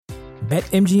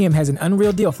BetMGM has an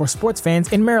unreal deal for sports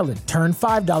fans in Maryland. Turn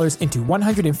 $5 into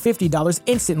 $150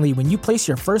 instantly when you place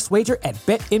your first wager at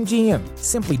BetMGM.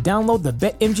 Simply download the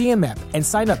BetMGM app and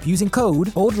sign up using code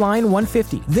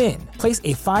OldLine150. Then, place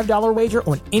a $5 wager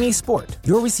on any sport.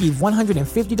 You'll receive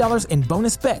 $150 in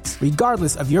bonus bets,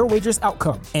 regardless of your wager's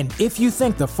outcome. And if you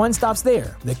think the fun stops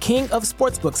there, the King of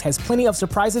Sportsbooks has plenty of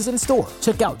surprises in store.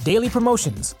 Check out daily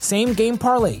promotions, same-game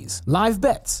parlays, live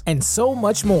bets, and so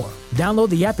much more. Download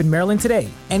the app in Maryland today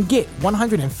and get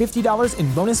 $150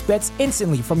 in bonus bets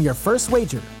instantly from your first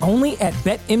wager. Only at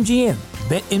BetMGM.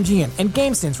 BetMGM and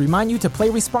GameSense remind you to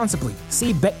play responsibly.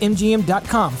 See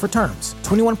BetMGM.com for terms.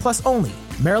 21 plus only.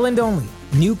 Maryland only.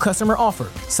 New customer offer.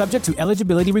 Subject to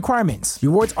eligibility requirements.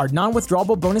 Rewards are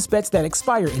non-withdrawable bonus bets that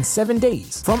expire in 7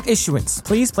 days. From issuance,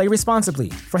 please play responsibly.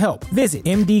 For help, visit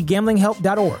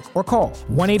mdgamblinghelp.org or call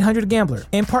 1-800-GAMBLER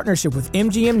in partnership with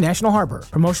MGM National Harbor.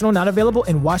 Promotional not available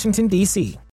in Washington,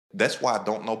 D.C. That's why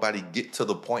don't nobody get to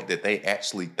the point that they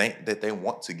actually think that they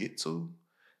want to get to.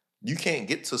 You can't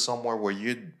get to somewhere where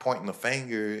you're pointing the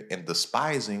finger and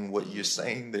despising what you're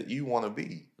saying that you want to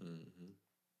be.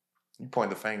 You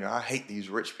point the finger, I hate these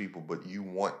rich people, but you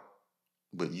want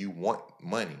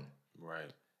money.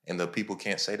 Right. And the people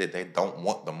can't say that they don't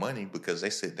want the money because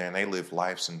they sit there and they live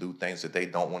lives and do things that they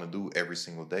don't want to do every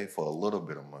single day for a little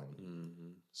bit of money. Mm-hmm.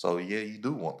 So yeah, you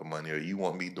do want the money, or you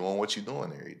want me doing what you're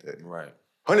doing every day. Right.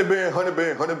 100 band, 100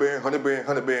 band, 100 band, 100 band,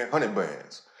 100 band, 100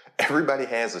 bands. Everybody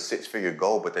has a six-figure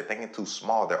goal, but they're thinking too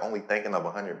small. They're only thinking of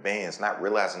 100 bands, not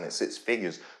realizing that 6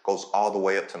 figures goes all the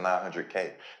way up to 900K.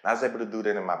 And I was able to do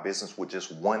that in my business with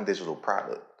just one digital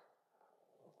product.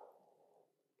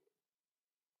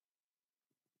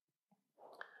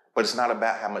 But it's not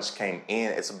about how much came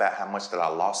in. It's about how much that I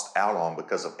lost out on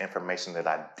because of information that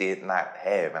I did not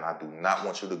have. And I do not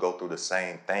want you to go through the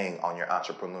same thing on your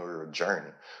entrepreneurial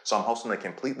journey. So I'm hosting a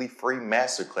completely free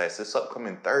masterclass this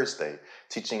upcoming Thursday,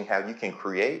 teaching how you can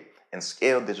create and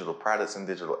scale digital products and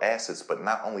digital assets. But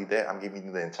not only that, I'm giving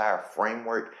you the entire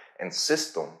framework and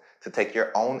system to take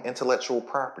your own intellectual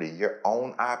property, your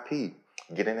own IP,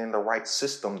 get it in the right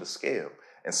system to scale.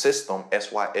 And system,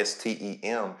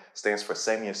 SYSTEM, stands for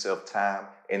saving yourself time,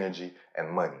 energy, and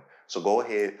money. So go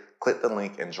ahead, click the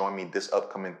link, and join me this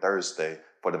upcoming Thursday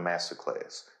for the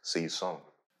masterclass. See you soon.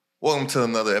 Welcome to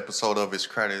another episode of It's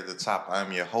Crowded at the Top.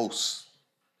 I'm your host,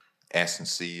 Aston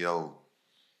CEO,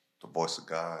 the voice of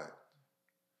God.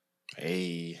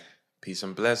 Hey, peace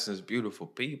and blessings, beautiful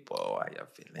people. How y'all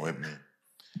feeling? With me.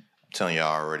 I'm telling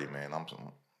y'all already, man, I'm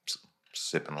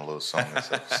sipping a little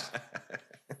something.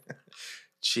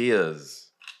 Cheers.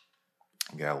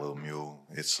 Got a little mule.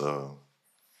 It's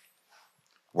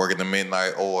working the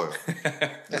midnight oil.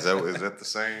 Is that the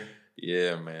same?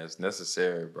 Yeah, man, it's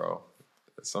necessary, bro.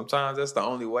 Sometimes that's the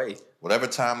only way. Whatever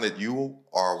time that you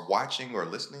are watching or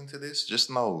listening to this,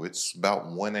 just know it's about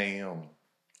 1 a.m.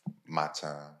 my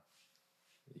time.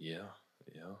 Yeah,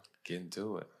 getting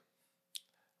to it.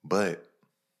 But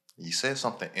you said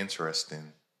something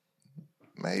interesting.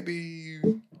 Maybe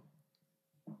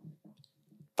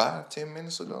 5-10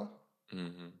 minutes ago.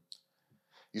 Mm-hmm.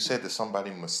 You said that somebody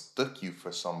mistook you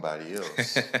for somebody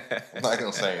else. I'm not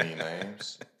gonna say any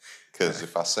names, because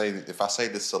if I say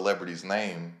this celebrity's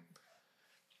name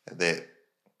that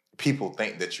people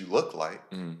think that you look like,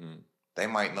 they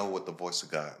might know what the voice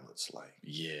of God looks like.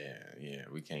 Yeah,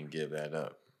 we can't give that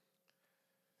up.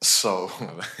 So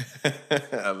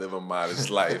I live a modest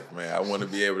life, man. I want to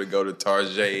be able to go to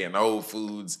Target and Whole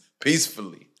Foods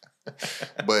peacefully.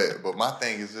 but my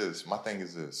thing is this. Let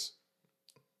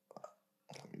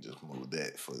me just move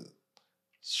that for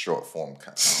short form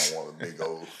content. I don't want a big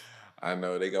old. I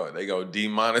know they go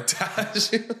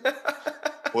demonetize you.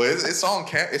 Well, it's on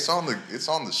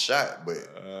the shot,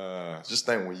 but just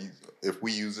think if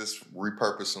we use this,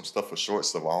 repurpose some stuff for short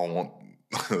stuff, I don't want.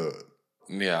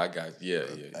 Yeah, I got yeah.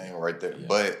 I ain't right there, yeah,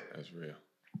 but that's real.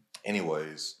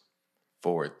 Anyways,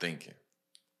 forward thinking.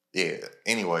 Yeah.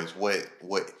 Anyways,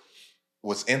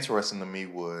 what's interesting to me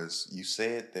was you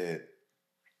said that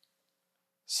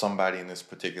somebody in this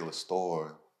particular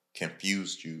store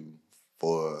confused you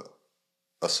for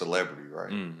a celebrity,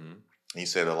 right? Mm-hmm. And you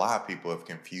said a lot of people have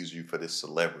confused you for this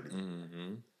celebrity.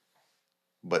 Mm-hmm.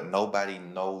 But nobody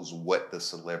knows what the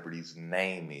celebrity's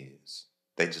name is.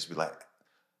 They just be like,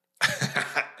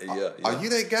 are you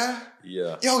that guy?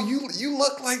 Yeah. Yo, you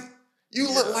look like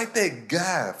look like that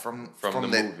guy from the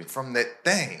movie. From that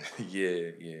thing.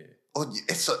 Yeah. Oh,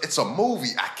 it's a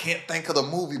movie. I can't think of the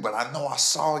movie, but I know I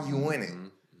saw you in it.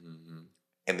 Mm-hmm.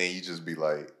 And then you just be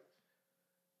like,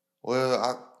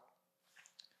 well,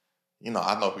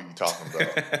 I know who you're talking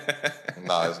about.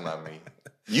 No, it's not me.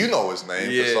 You know his name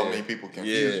because so many people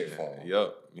confuse you for him.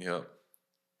 Yep.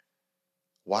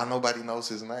 Why nobody knows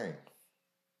his name?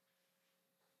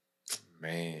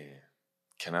 Man,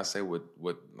 can I say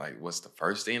what's the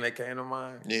first thing that came to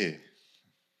mind? Yeah.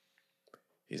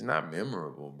 He's not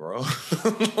memorable, bro.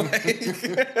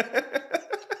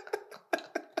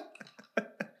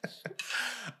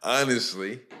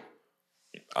 Honestly,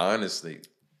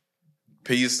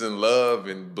 peace and love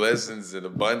and blessings and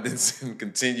abundance and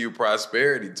continued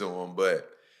prosperity to him. But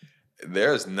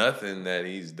there's nothing that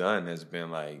he's done that's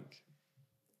been like,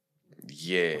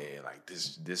 like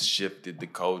this shifted the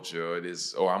culture,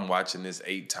 or I'm watching this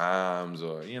 8 times,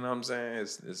 or you know what I'm saying?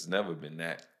 It's never been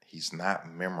that. He's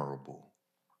not memorable.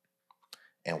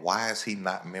 And why is he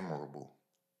not memorable?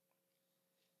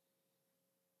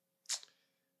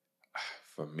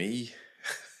 For me,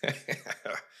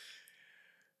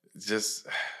 just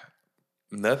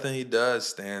nothing he does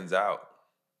stands out.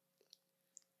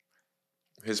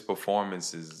 His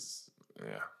performance is,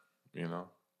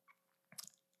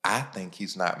 I think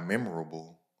he's not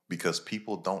memorable because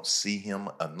people don't see him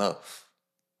enough.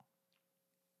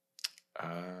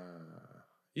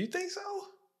 You think so?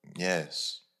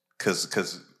 Yes. Cause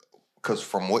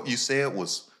from what you said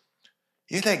was,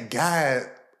 you're that guy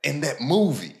in that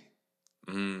movie.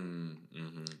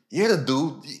 Mm-hmm. You're the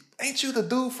dude. Ain't you the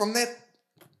dude from that?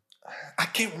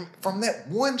 From that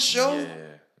one show.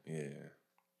 Yeah.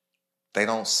 They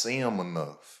don't see him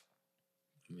enough.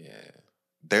 Yeah.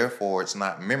 Therefore, it's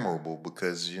not memorable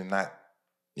because you're not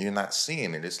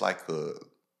seeing it. It's like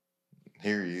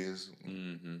here he is.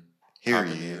 Mm-hmm. Here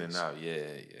Popping he is. in and out.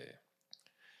 Yeah.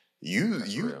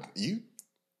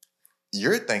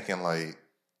 You're thinking like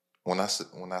when I said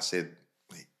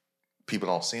like, people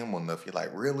don't see him enough. You're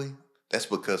like, really? That's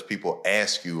because people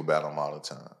ask you about him all the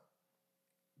time.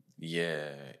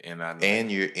 Yeah,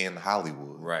 and you're in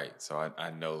Hollywood, right? So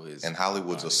I know his. And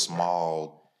Hollywood's a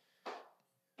small,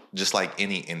 just like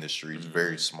any industry, it's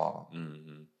very small.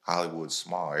 Mm-hmm. Hollywood's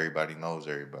small. Everybody knows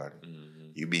everybody.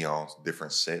 Mm-hmm. You be on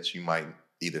different sets. You might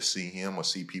either see him or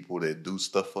see people that do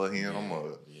stuff for him,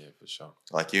 or for sure.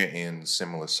 Like you're in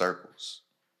similar circles.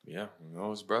 Yeah, you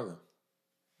know his brother.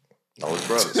 Know his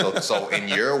brother. So in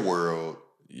your world,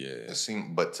 it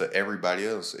seemed. But to everybody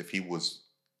else,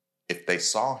 if they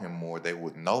saw him more, they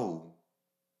would know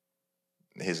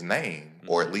his name,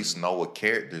 or at least know a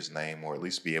character's name, or at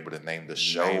least be able to name the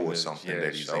show or something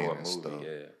that he's in and stuff.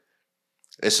 Yeah.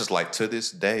 It's just like to this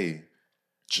day,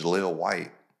 Jaleel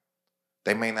White,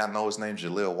 they may not know his name,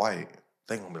 Jaleel White.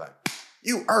 They gonna be like,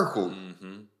 "You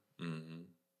Urkel,"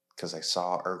 because they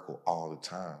saw Urkel all the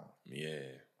time.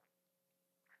 Yeah.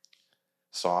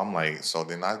 So I'm like, so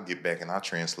then I get back and I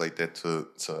translate that to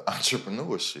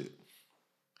entrepreneurship.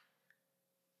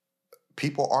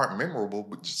 People aren't memorable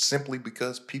simply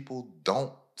because people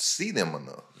don't see them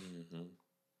enough. Mm-hmm.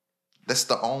 That's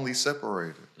the only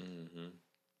separator. Mm-hmm.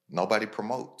 Nobody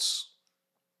promotes.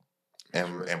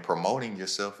 And promoting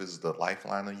yourself is the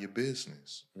lifeline of your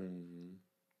business. Mm-hmm.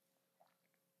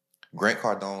 Grant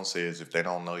Cardone says if they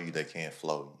don't know you, they can't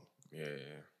flow you. Yeah.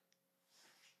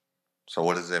 So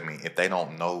what does that mean? If they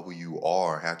don't know who you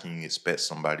are, how can you expect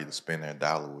somebody to spend their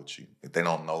dollar with you? If they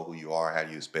don't know who you are, how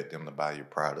do you expect them to buy your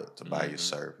product, to buy your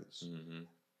service?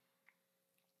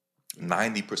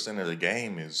 90% of the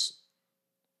game is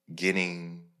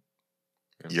getting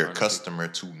your customer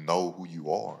to know who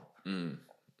you are.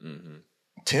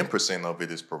 10% of it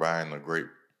is providing a great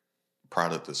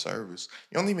product or service.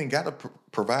 You don't even got to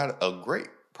provide a great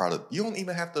product. You don't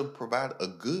even have to provide a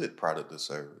good product or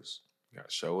service. You got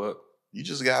to show up. You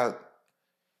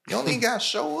don't even got to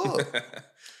show up.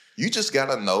 You just got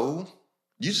to know.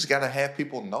 You just got to have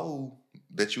people know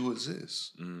that you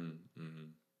exist. If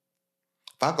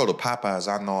I go to Popeyes,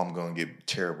 I know I'm going to get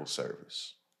terrible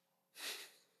service.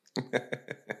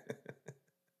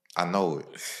 I know it.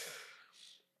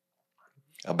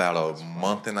 About a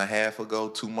month and a half ago,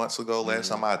 2 months ago, last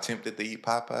time I attempted to eat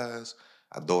Popeyes,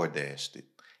 I DoorDashed it.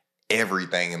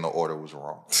 Everything in the order was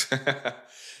wrong.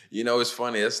 You know, it's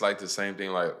funny. It's like the same thing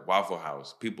like Waffle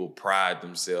House. People pride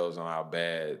themselves on how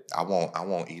bad. I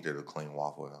won't eat at a clean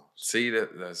Waffle House. See,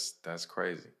 that's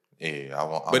crazy.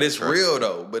 Yeah, but it's real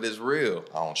though. But it's real.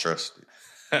 I don't trust it.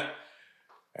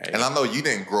 Hey. And I know you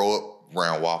didn't grow up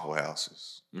around Waffle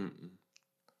Houses.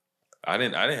 I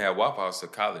didn't have Waffle House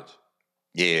at college.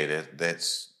 Yeah,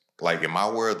 that's like in my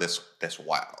world. That's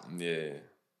wild. Yeah,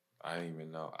 I didn't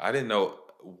even know. I didn't know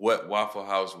what Waffle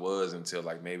House was until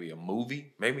like maybe a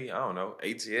movie. Maybe, I don't know,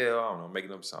 ATL. I don't know,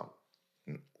 making up something.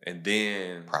 And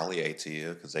then probably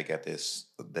ATL because they got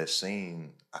that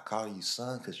scene. I call you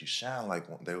son because you shine like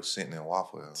one. They were sitting in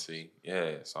Waffle House. see,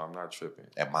 yeah, so I'm not tripping.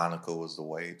 And Monica was the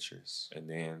waitress. And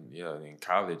then in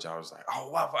college I was like, oh,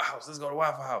 Waffle House, let's go to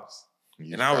Waffle House.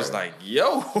 You And I was like,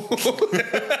 yo. Hey,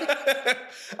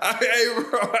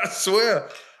 bro, I swear.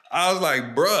 I was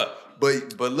like, bruh.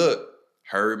 But look,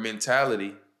 herd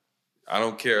mentality. I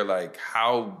don't care like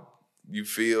how you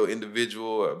feel individual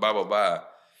or blah, blah, blah.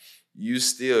 You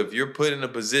still, if you're put in a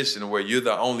position where you're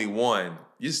the only one,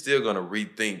 you're still gonna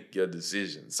rethink your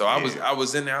decision. So I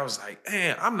was in there, I was like,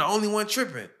 man, I'm the only one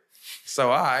tripping.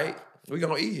 So all right, we're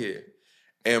gonna eat here.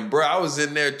 And bro, I was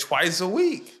in there twice a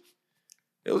week.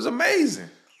 It was amazing.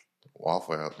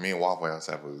 Waffle House. Me and Waffle House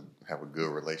have a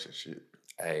good relationship.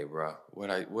 Hey, bro,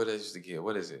 what I used to get?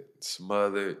 What is it?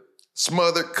 Smothered,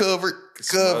 covered,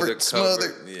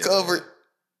 yeah. covered,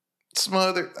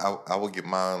 smothered. I would get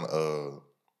mine.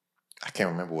 I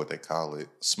can't remember what they call it.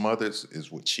 Smothered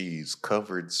is with cheese.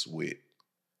 Covered's with,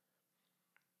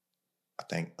 I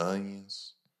think,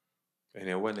 onions. And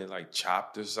then wasn't it like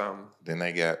chopped or something? Then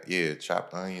they got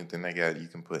chopped onions. Then they got you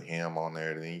can put ham on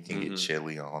there. Then you can get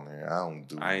chili on there. I ain't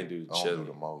do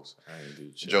the most. I ain't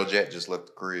do chili. Joe Jack just left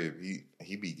the crib.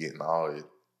 He be getting all it.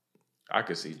 I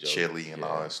could see Joe chili and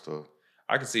all that stuff.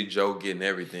 I could see Joe getting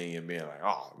everything and being like,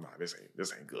 "Oh no, this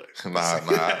ain't good."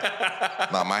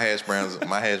 Nah. My hash browns,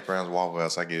 Waffle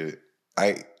House. I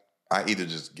either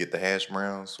just get the hash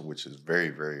browns, which is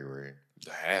very, very rare.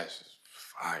 The hash is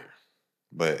fire.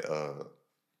 But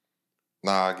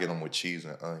I get them with cheese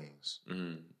and onions.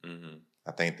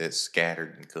 I think that's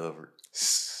scattered and covered.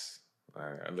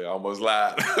 I almost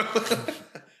lied.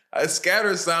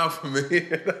 Scattered sound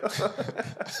familiar.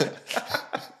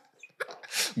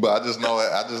 But I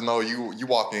just know you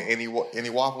walk in any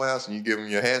Waffle House and you give them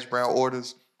your hash brown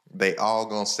orders, they all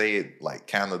gonna say it like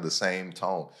kind of the same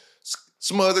tone.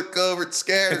 Smothered, covered,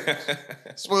 scattered,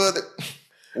 smothered.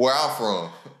 Where I'm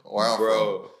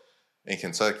from. In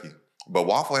Kentucky. But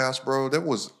Waffle House, bro, that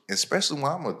was, especially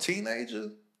when I'm a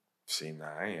teenager. See,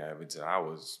 I ain't have it till I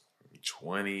was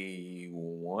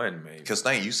 21, maybe. Because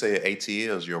you said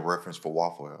ATL is your reference for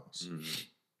Waffle House.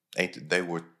 They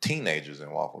were teenagers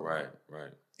in Waffle House. Right.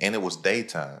 And it was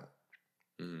daytime.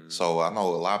 So I know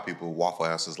a lot of people, Waffle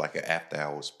House is like an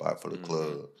after-hour spot for the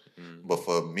club. But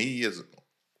for me,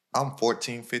 I'm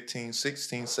 14, 15,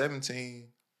 16, 17.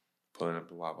 Pulling up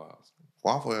the Waffle House.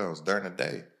 Waffle House during the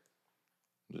day.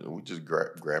 We just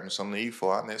grabbing something to eat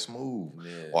for our next move.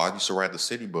 Yeah. Or I used to ride the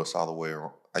city bus all the way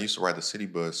around. I used to ride the city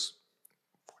bus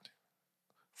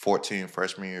 14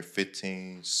 freshman year,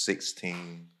 15,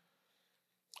 16.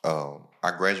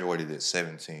 I graduated at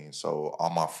 17. So all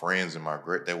my friends in my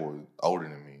grade, they were older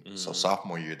than me. So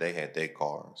sophomore year, they had their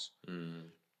cars.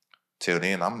 Till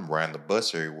then, I'm riding the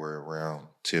bus everywhere around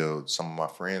till some of my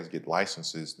friends get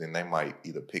licenses. Then they might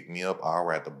either pick me up or I'll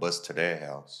ride the bus to their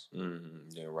house.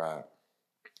 Yeah, right.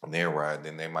 And they'll ride,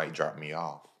 then they might drop me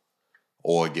off.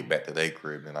 Or get back to their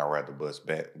crib, then I ride the bus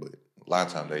back. But a lot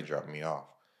of times they drop me off.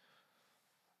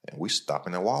 And we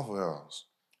stopping at Waffle House.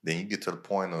 Then you get to the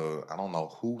point of, I don't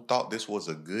know who thought this was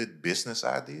a good business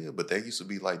idea, but there used to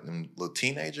be like them little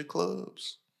teenager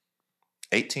clubs.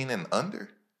 18 and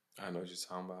under. I know what you're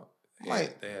talking about.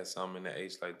 They had something in the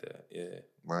age like that. Yeah.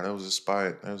 Bro, there was a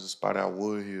spot out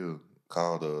Wood Hill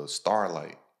called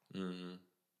Starlight.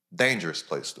 Dangerous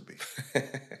place to be.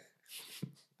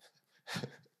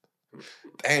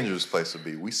 Dangerous place to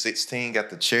be. We 16, got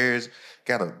the chairs,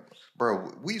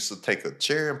 bro, we used to take a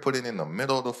chair and put it in the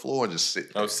middle of the floor and just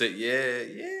sit there.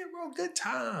 Yeah, bro, good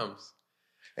times.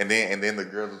 And then the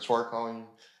girls will twerk on you,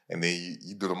 and then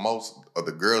you do the most, or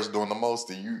the girls doing the most,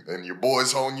 and your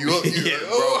boys holding you up.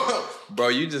 Bro,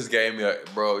 you just gave me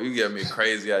a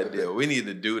crazy idea. We need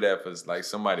to do that for like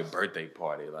somebody's birthday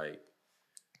party,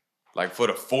 like for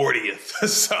the 40th or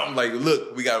something. Like,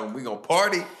 look, we gonna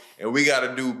party and we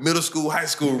gotta do middle school, high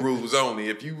school rules only.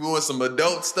 If you want some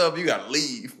adult stuff, you gotta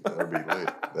leave. That'll be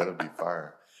lit. That'll be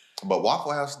fire. But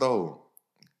Waffle House though,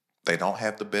 they don't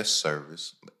have the best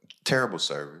service. Terrible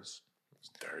service. It's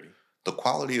dirty. The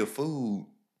quality of food,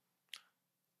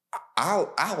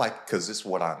 I like because it's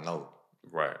what I know.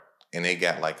 Right. And it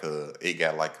got like a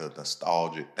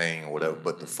nostalgic thing or whatever.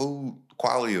 But the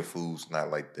quality of food's not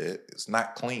like that. It's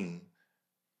not clean.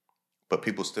 But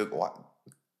people still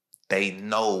they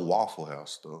know Waffle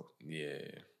House stuff. Yeah.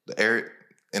 The area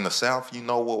in the South, you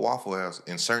know what Waffle House.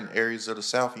 In certain areas of the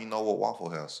South, you know what Waffle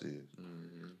House is.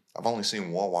 I've only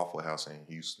seen one Waffle House in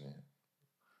Houston.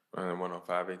 And one on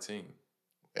 518.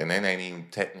 And that ain't even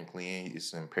technically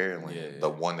it's in Pearland. Yeah. The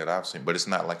one that I've seen. But it's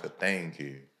not like a thing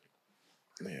here.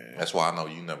 Yeah. That's why I know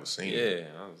you never seen it.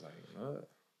 Yeah. I was like,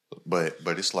 But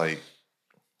it's like,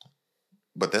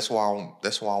 but that's why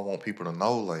I want people to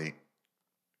know, like,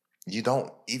 you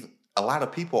don't even, a lot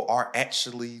of people are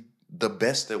actually the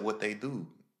best at what they do.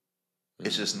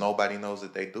 It's just nobody knows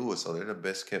that they do it, so they're the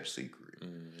best kept secret.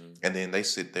 And then they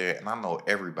sit there, and I know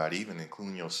everybody, even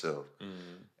including yourself,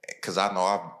 because I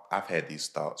know I've had these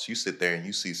thoughts. You sit there and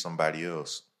you see somebody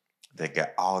else that got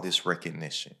all this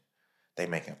recognition, they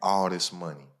making all this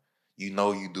money. You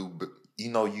know you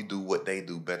do what they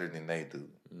do better than they do.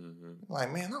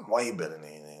 Like, man, I'm way better than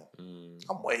him.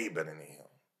 I'm way better than him.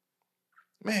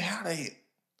 Man, how they?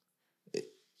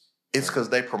 It's because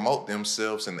they promote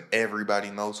themselves and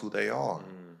everybody knows who they are.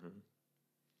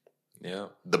 Yeah.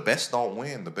 The best don't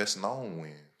win. The best known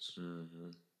wins.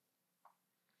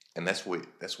 And that's what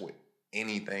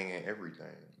anything and everything.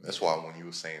 That's why when you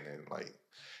were saying that, like,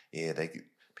 yeah,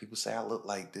 people say I look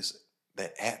like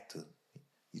that actor.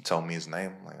 You told me his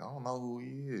name. I'm like, I don't know who he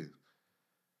is.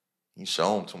 You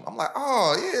show him to me. I'm like,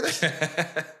 oh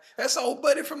yeah, that's old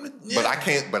buddy from the. Yeah.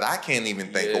 But I can't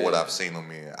even think of what I've seen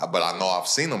him in. But I know I've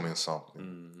seen him in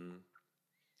something.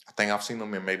 I think I've seen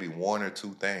him in maybe one or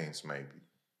two things, maybe.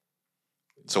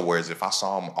 So whereas if I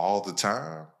saw him all the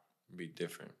time, it'd be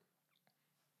different.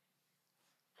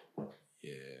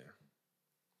 Yeah.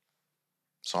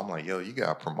 So I'm like, yo, you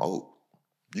gotta promote.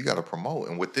 You gotta promote.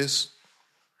 And with this,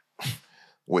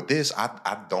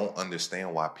 I don't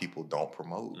understand why people don't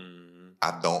promote.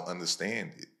 I don't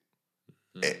understand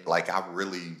it. Like, I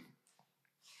really,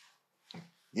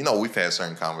 we've had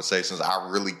certain conversations. I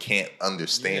really can't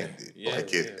understand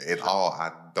it. At all.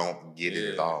 I don't get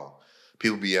it at all.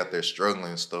 People be out there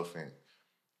struggling and stuff,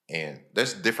 and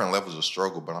there's different levels of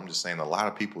struggle, but I'm just saying a lot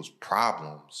of people's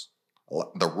problems,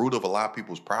 the root of a lot of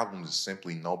people's problems is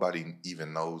simply nobody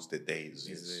even knows that they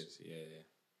exist. Yeah.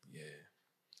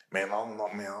 Man, I don't know,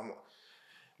 man,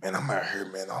 I'm out here,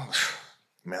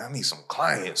 man, I need some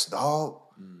clients, dog.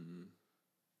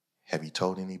 Have you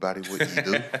told anybody what you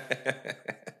do?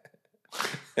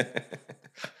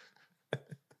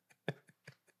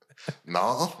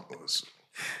 No.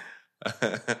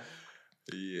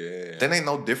 Yeah. That ain't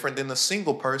no different than a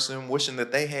single person wishing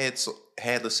that they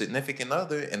had a significant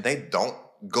other and they don't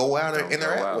go out or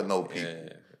interact with no people.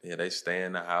 Yeah, they stay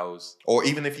in the house. Or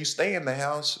even if you stay in the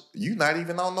house, you're not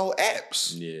even on no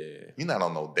apps. Yeah. You're not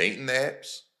on no dating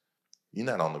apps. You're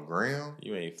not on the gram.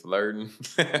 You ain't flirting.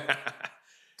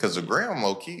 Because the gram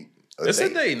low key. It's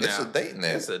a dating app. It's a dating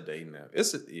app. It's a dating app.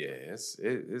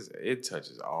 It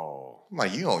touches all.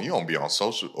 Like, you don't be on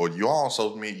social, or you are on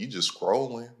social media, you just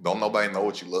scrolling. Don't nobody know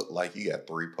what you look like. You got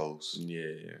 3 posts.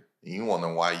 Yeah. And you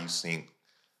wonder why you seem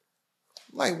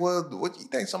like, well, what you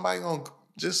think somebody gonna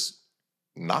just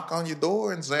knock on your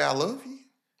door and say I love you?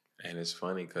 And it's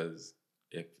funny because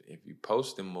if you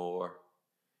posted more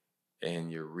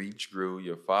and your reach grew,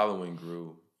 your following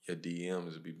grew, your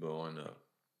DMs would be blowing up.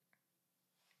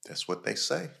 That's what they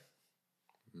say.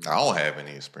 I don't have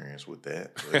any experience with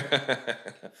that.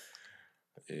 But.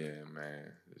 Yeah,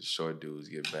 man. Short dudes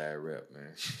get bad rep,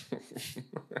 man.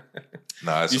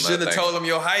 Nah, you shouldn't have told them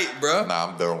your height, bro. Nah,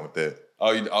 I'm done with that.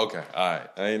 Oh, okay, all right.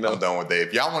 I ain't know. I'm done with that.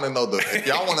 If y'all want to know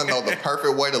the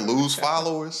perfect way to lose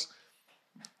followers,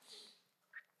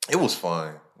 it was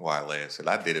fun while it lasted.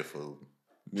 I did it for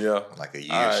like a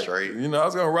year straight. I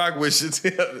was gonna rock with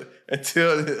you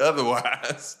until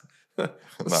otherwise.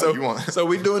 So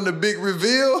we doing the big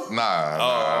reveal?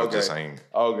 Nah, okay. I just ain't.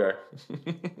 Okay.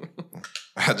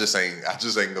 I just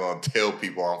ain't gonna tell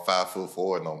people I'm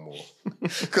 5'4" no more.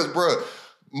 Cause bro,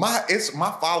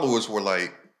 my followers were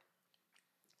like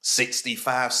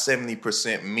 65,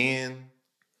 70% men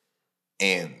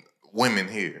and women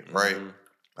here, right?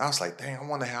 I was like, dang, I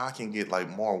wonder how I can get like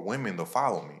more women to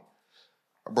follow me.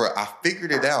 Bro, I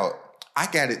figured it out. I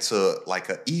got it to like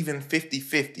an even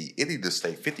 50-50. It either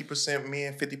stay 50%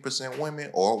 men, 50%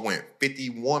 women, or it went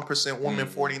 51% women,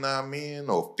 49 men,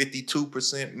 or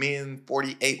 52% men,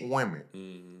 48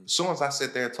 women. As soon as I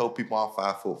sat there and told people I'm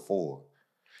 5'4",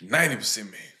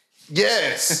 90% men.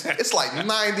 Yes. It's like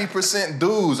 90%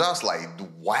 dudes. I was like,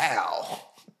 wow.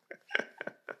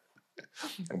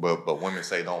 But women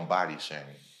say don't body shame.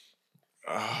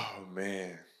 Oh,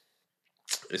 man.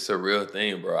 It's a real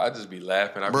thing, bro. I just be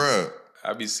laughing.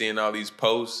 I be seeing all these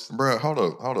posts. Bro, hold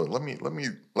up. Let me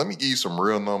give you some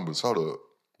real numbers. Hold up.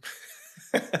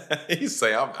 He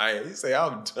say I'm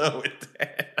done with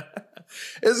that.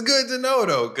 It's good to know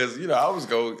though, because I was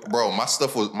going. Bro, my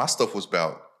stuff was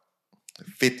about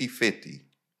 50-50.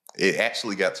 It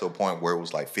actually got to a point where it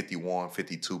was like 51,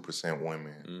 52%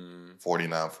 women,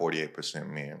 49, 48%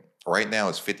 men. Right now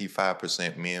it's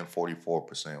 55% men,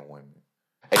 44% women.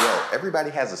 Hey, yo, everybody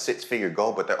has a 6-figure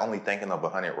goal, but they're only thinking of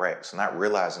 100 racks, not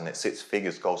realizing that 6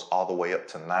 figures goes all the way up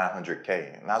to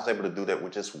 900K. And I was able to do that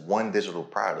with just one digital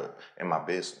product in my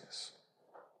business.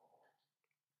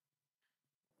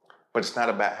 But it's not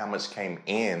about how much came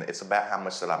in. It's about how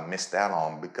much that I missed out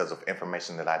on because of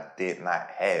information that I did not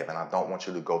have. And I don't want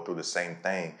you to go through the same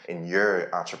thing in your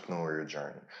entrepreneurial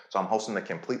journey. So I'm hosting a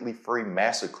completely free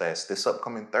masterclass this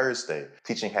upcoming Thursday,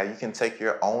 teaching how you can take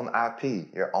your own IP,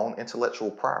 your own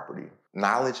intellectual property,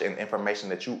 knowledge and information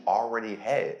that you already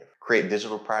have, create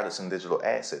digital products and digital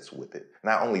assets with it.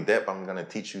 Not only that, but I'm going to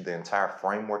teach you the entire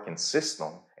framework and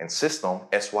system. And system,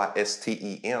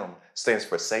 SYSTEM, stands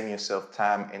for saving yourself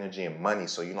time, energy, and money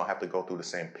so you don't have to go through the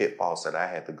same pitfalls that I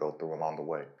had to go through along the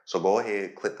way. So go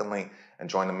ahead, click the link, and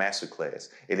join the masterclass.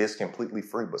 It is completely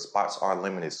free, but spots are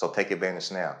limited, so take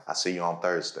advantage now. I'll see you on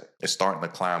Thursday. It's starting to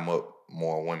climb up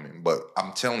more women, but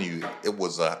I'm telling you, it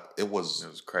was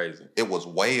crazy. It was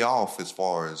way off as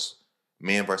far as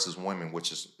men versus women,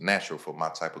 which is natural for my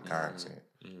type of content.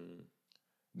 Mm-hmm.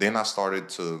 Then I started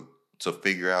to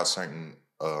figure out certain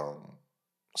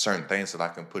things that I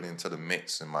can put into the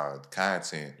mix in my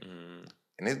content,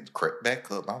 and it crept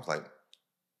back up. I was like,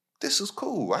 this is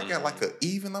cool. I got like an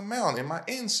even amount in my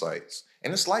insights,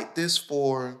 and it's like this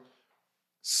for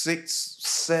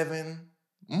 6-7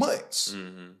 months.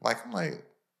 Like, I'm like,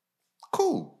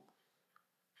 cool.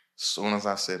 As soon as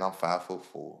I said I'm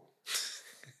 5'4",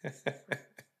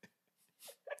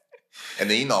 and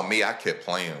then, you know me, I kept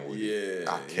playing with it.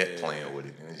 I kept playing with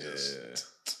it. And it's just...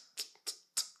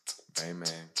 Hey,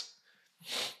 man.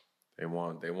 They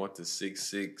want the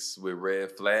 6'6" with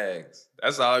red flags.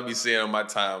 That's all I be seeing on my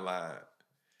timeline.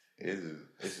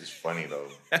 It's just funny, though.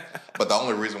 But the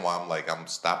only reason why I'm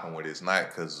stopping with it is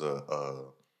not because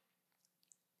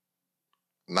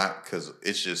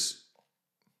it's just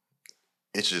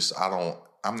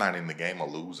I'm not in the game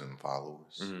of losing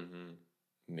followers.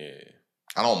 Yeah.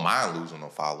 I don't mind losing a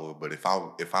follower, but if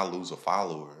I lose a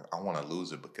follower, I want to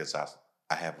lose it because I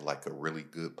have like a really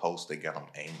good post that got them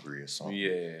angry or something.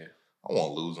 Yeah. I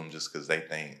won't lose them just because they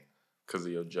think... Because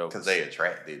of your jokes. Because they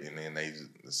attracted, and then they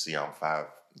see I'm 5...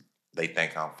 They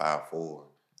think I'm 5'4".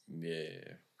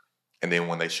 Yeah. And then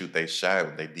when they shoot they shot,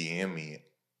 when they DM me,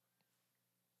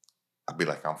 I'd be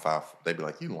like, I'm 5... They be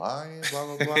like, you lying,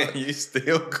 blah, blah, blah. You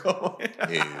still going?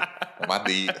 Yeah. My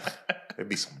deed, there'd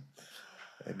be some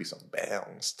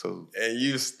bounds, too. And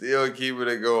you still keeping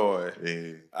it going.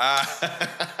 Yeah.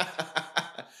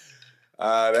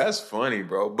 That's funny,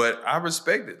 bro. But I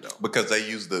respect it, though. Because they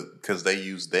use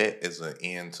that as an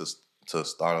end to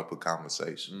start up a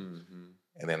conversation.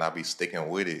 And then I be sticking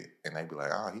with it, and they be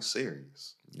like, oh, he's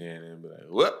serious. Yeah, and then be like,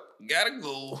 well, gotta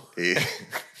go. Yeah.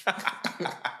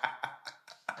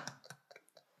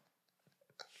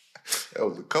 There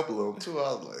was a couple of them, too.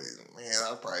 I was like, man,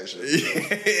 I probably should have.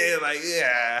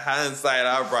 Hindsight,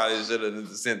 I probably should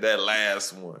have sent that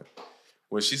last one.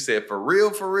 When she said, for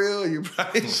real, you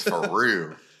probably should. For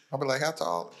real. I'll be like, how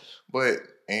tall? But,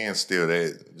 and still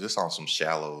that, just on some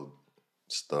shallow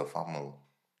stuff, I'm a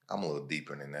little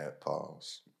deeper than that,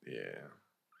 pause. Yeah.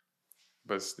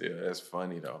 But still, that's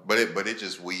funny, though. But it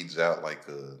just weeds out like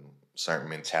a certain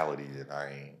mentality that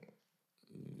I ain't.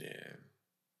 Yeah.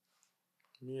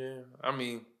 Yeah. I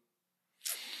mean,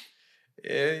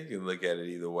 yeah, you can look at it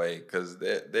either way, because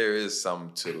there is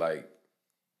something to like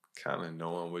kind of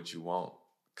knowing what you want.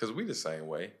 Because we the same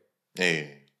way. Yeah.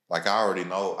 Like I already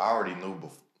knew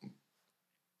before.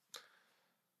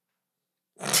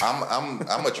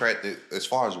 I'm attracted, as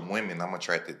far as women, I'm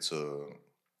attracted to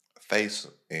face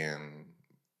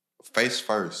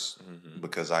first,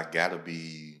 because I'm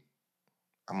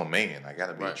a man. I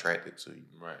gotta be attracted to you.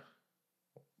 Right.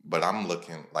 But I'm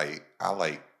looking like, I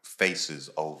like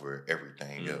faces over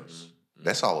everything else.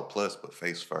 That's all a plus, but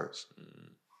face first.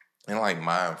 And like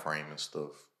mindset and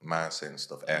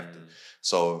stuff after.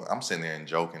 So I'm sitting there and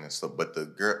joking and stuff. But the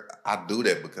girl, I do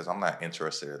that because I'm not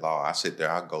interested at all. I sit there,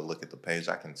 I go look at the page,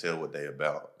 I can tell what they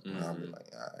about. And I'll be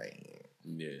like, I ain't.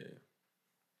 Yeah.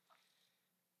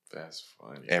 That's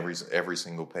funny. Every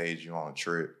single page you're on a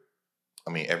trip. I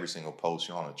mean, every single post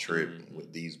you're on a trip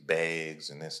with these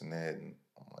bags and this and that. And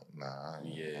I'm like, nah. I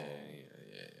ain't. Yeah.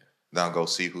 Then I'll go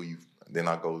see then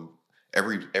I go,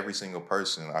 every single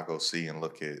person I go see and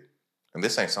look at. And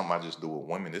this ain't something I just do with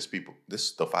women. This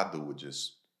stuff I do with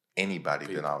just anybody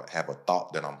that I have a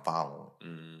thought that I'm following.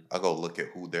 I go look at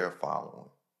who they're following.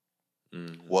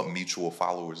 What mutual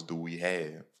followers do we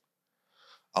have?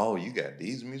 Oh, you got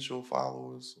these mutual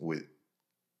followers with...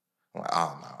 I'm like,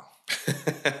 oh,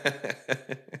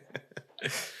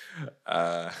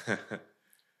 no.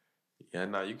 Yeah,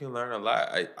 no, you can learn a lot.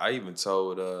 I even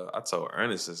told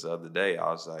Ernest this the other day.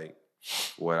 I was like,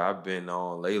 what I've been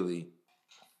on lately,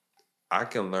 I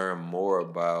can learn more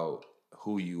about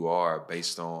who you are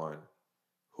based on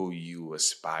who you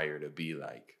aspire to be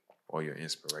like or your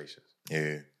inspirations.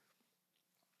 Yeah.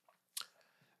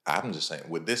 I'm just saying,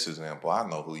 with this example, I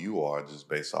know who you are just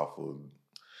based off of,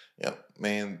 yeah,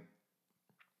 man.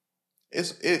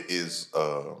 It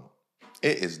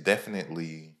is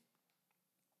definitely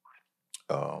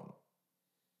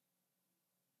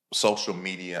social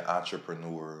media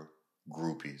entrepreneur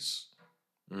groupies.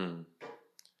 Mm.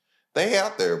 They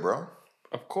out there, bro.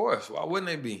 Of course. Why wouldn't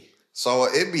they be? So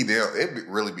it'd be them. It'd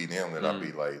really be them that I'd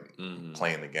be like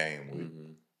playing the game with.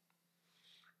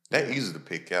 That easy to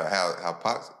pick out. How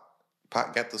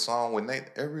Pac got the song with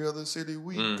Nate. Every other city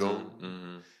we go.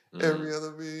 Every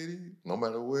other city, no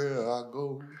matter where I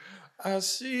go, I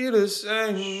see the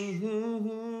same.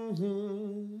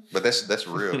 But that's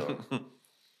real though.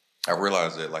 I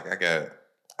realized that like I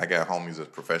got homies as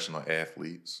professional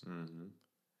athletes.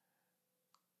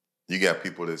 You got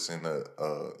people that's in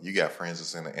you got friends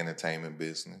that's in the entertainment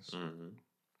business.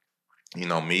 You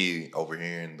know, me over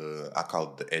here in I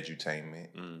call it the edutainment,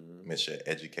 Mission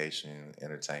Education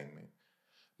Entertainment.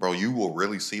 Bro, you will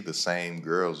really see the same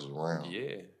girls around.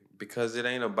 Yeah, because it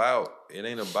ain't about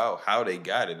how they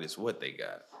got it, it's what they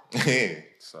got. Yeah.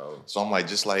 So I'm like,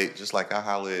 just like I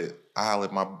holler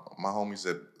at my homies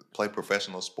that play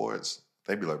professional sports.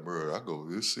 They be like, bro, I go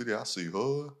to this city, I see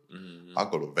her. I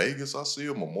go to Vegas, I see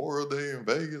her. Memorial Day in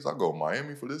Vegas. I go to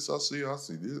Miami for this, I see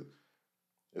this.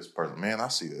 This person, man, I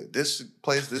see her. This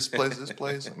place, this place, this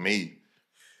place. Me,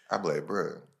 I be like,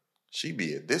 bro, she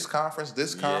be at this conference,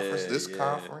 this conference, this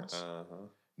conference,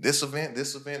 this event,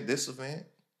 this event, this event.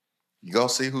 You go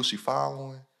see who she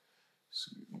following.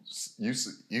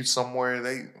 You somewhere,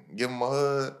 they give them a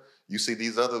hug. You see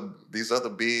these other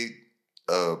big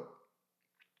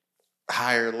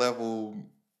higher level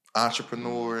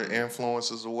entrepreneur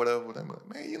influencers or whatever. They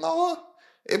like, man, you know what?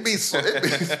 It be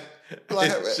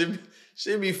like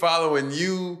she be following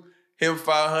you, him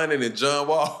 500 and John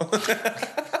Wall.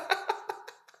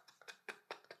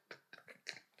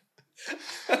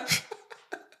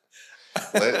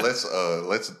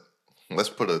 Let's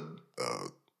put a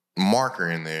marker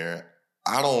in there.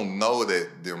 I don't know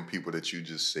that them people that you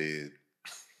just said.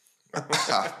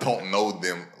 I don't know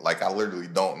them. Like, I literally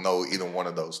don't know either one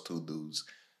of those two dudes.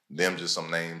 Them just some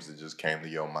names that just came to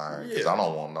your mind. Because I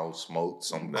don't want no smoke.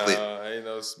 Some clip ain't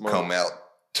no smoke. Come out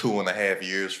 2.5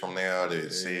 years from now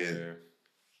that said,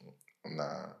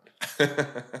 nah.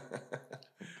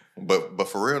 But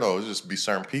for real though, it's just be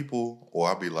certain people, or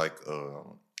I'll be like,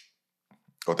 or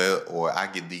I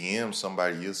get DM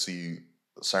somebody, you'll see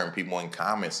certain people in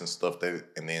comments and stuff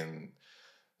and then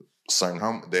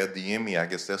they'll DM me, I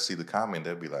guess they'll see the comment,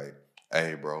 they'll be like,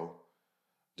 hey bro,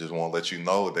 just want to let you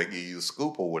know they give you a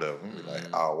scoop or whatever. And be like,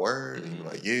 oh word? And you be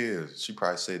like, yeah, she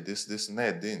probably said this and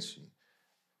that, didn't she?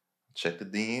 Check the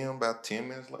DM about 10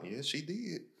 minutes, like, yeah, she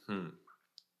did.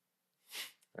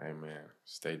 Hey man,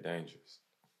 stay dangerous.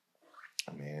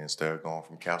 Man, instead of going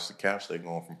from couch to couch, they're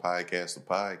going from podcast to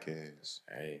podcast.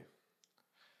 Hey,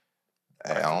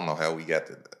 I don't know how we got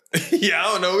to that. Yeah,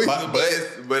 I don't know either,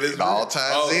 but it's it all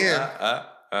ties in.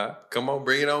 Come on,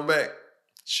 bring it on back.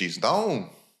 She's known.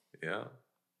 Yeah.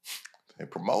 They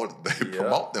promote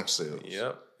themselves.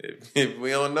 Yep. If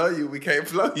we don't know you, we can't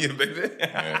flow you, baby.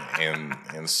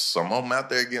 and some of them out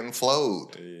there getting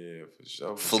flowed. Yeah, for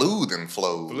sure. Flued and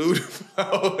flowed.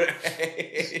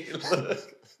 Hey, look.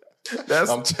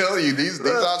 I'm telling you, these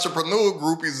entrepreneur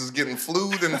groupies is getting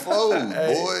flued and flowed,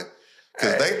 boy.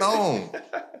 Because they know.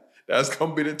 That's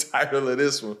going to be the title of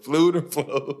this one. Flued and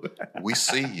flowed. We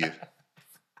see you.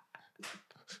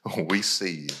 We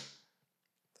see you.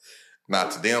 Now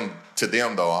to them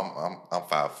though, I'm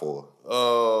 5'4".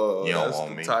 Oh, you don't that's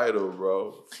want the me. Title,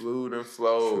 bro. Flued and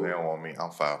flowed. They don't want me. I'm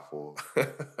 5'4".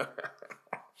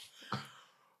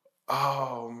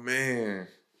 Oh man.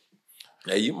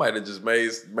 Yeah, you might have just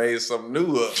made something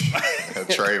new up.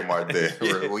 Trademark that.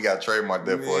 Yeah. We got trademark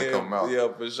that before it come out. Yeah,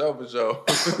 for sure. We're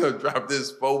going to drop this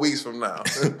 4 weeks from now.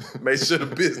 Make sure the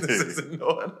business isn't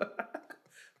knowing.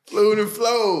 Fluid and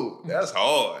flowed. That's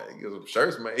hard. Get some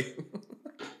shirts made.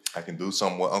 I can do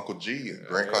something with Uncle G.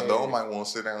 Grant Cardone might want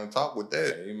to sit down and talk with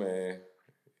that. Hey, man.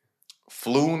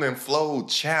 Fluid and flowed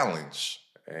challenge.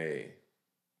 Hey.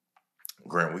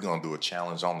 Grant, we're going to do a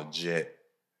challenge on the jet.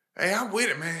 Hey, I'm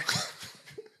with it, man.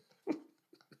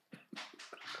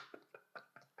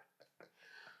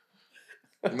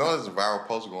 You know, there's a viral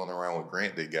post going around with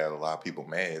Grant that got a lot of people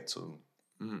mad too.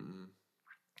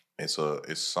 It's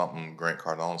something Grant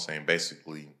Cardone saying.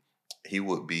 Basically, he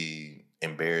would be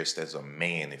embarrassed as a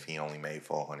man if he only made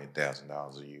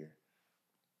 $400,000 a year?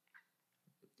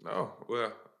 No,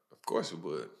 well, of course it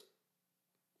would.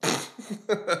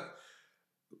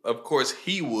 Of course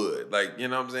he would. Like, you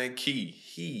know what I'm saying?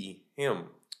 Him.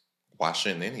 Why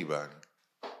shouldn't anybody?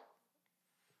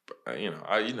 You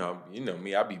know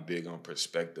me. I be big on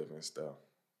perspective and stuff.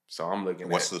 So I'm looking.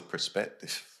 What's the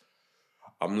perspective?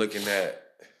 I'm looking at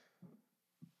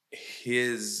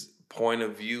his point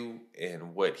of view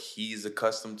and what he's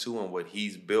accustomed to and what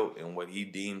he's built and what he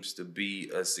deems to be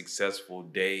a successful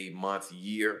day, month,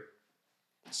 year.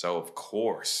 So of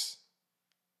course,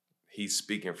 he's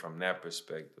speaking from that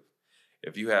perspective.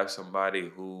 If you have somebody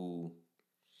who,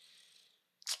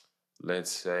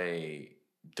 let's say,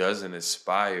 doesn't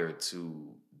aspire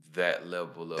to that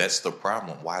level of... That's the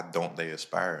problem. Why don't they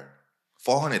aspire?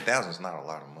 400,000 is not a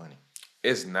lot of money.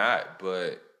 It's not,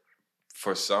 but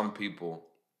for some people,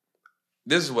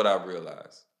 this is what I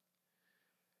realized.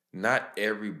 Not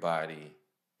everybody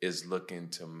is looking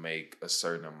to make a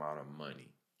certain amount of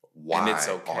money. Why and it's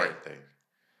okay. aren't they?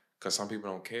 Because some people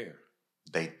don't care.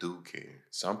 They do care.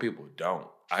 Some people don't.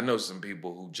 I know some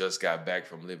people who just got back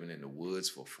from living in the woods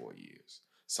for 4 years.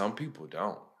 Some people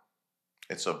don't.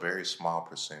 It's a very small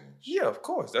percentage. Yeah, of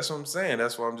course. That's what I'm saying.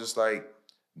 That's why I'm just like...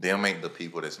 Them ain't the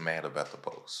people that's mad about the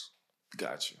post.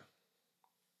 Gotcha.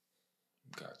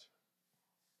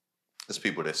 It's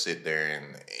people that sit there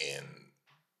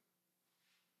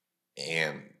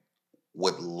and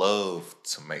would love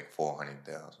to make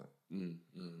 400,000.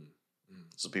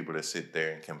 It's the people that sit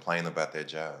there and complain about their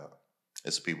job.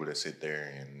 It's the people that sit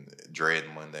there and dread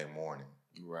Monday morning.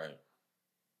 Right.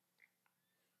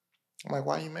 I'm like,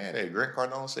 why are you mad at it? Grant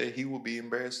Cardone said he would be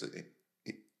embarrassed.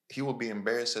 He would be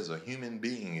embarrassed as a human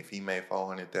being if he made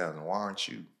 400,000. Why aren't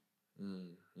you?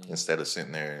 Instead of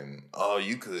sitting there and, oh,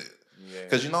 you could.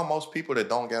 Because most people that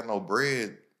don't got no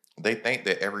bread, they think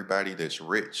that everybody that's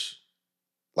rich,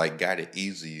 like, got it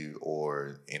easy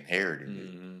or inherited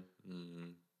it.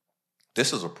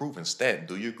 This is a proven stat.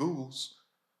 Do your Googles.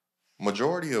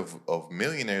 Majority of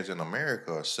millionaires in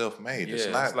America are self-made. Yeah, it's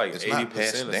not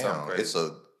passed down.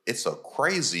 Crazy. It's a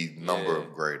crazy number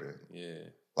of greater. Yeah.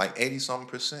 Like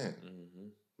 80-something%.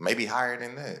 Maybe higher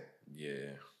than that.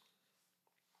 Yeah.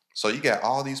 So you got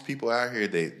all these people out here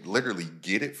that literally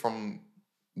get it from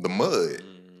the mud.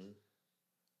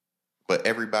 But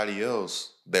everybody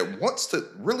else that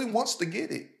really wants to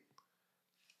get it,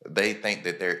 they think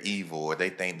that they're evil or they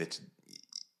think that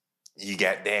you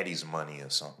got daddy's money or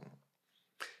something.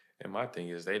 And my thing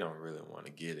is they don't really want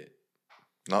to get it.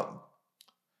 No,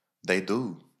 they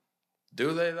do.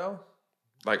 Do they though?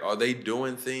 Like, are they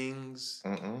doing things?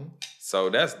 So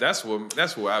that's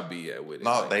where I be at with it.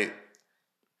 No, like,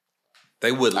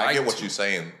 they would like. I get what you're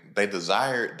saying. They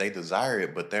desire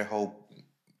it, but their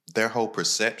whole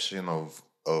perception of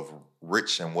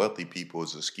rich and wealthy people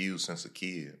is skewed since a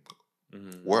kid.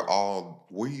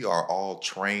 We are all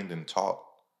trained and taught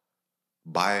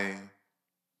by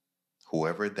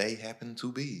whoever they happen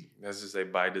to be. Let's just say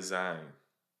by design.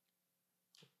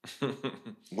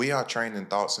 We are trained and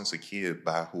taught since a kid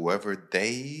by whoever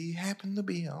they happen to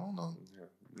be. I don't know.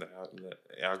 The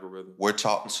algorithm. We're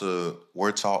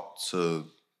taught to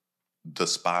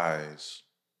despise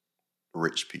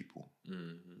rich people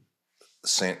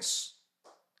since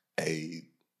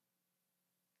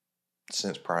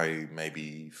probably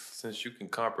maybe since you can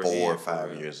comprehend 4 or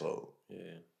 5 years old.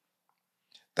 Yeah.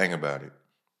 Think about it.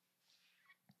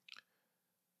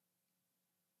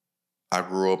 I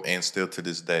grew up and still to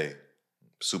this day,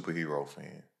 superhero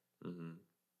fan.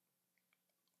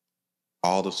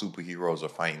 All the superheroes are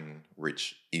fighting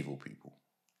rich, evil people.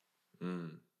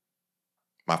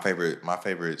 My favorite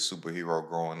superhero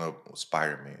growing up was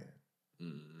Spider-Man.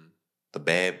 The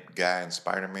bad guy in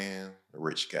Spider-Man, the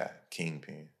rich guy,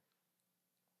 Kingpin.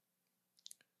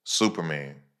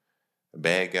 Superman, the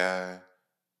bad guy,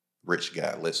 rich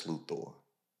guy, Lex Luthor.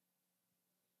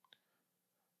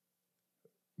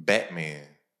 Batman,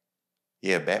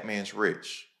 yeah, Batman's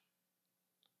rich,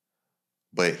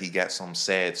 but he got some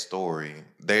sad story.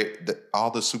 All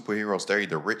the superheroes, they're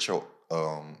either rich or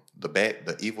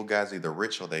the evil guys either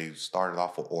rich or they started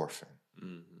off an orphan.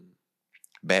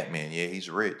 Batman, yeah, he's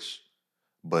rich,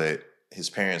 but his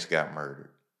parents got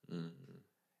murdered. And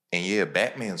yeah,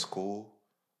 Batman's cool,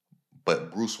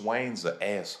 but Bruce Wayne's an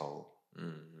asshole.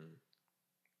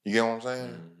 You get what I'm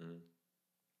saying?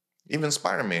 Even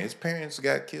Spider-Man, his parents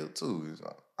got killed too. He's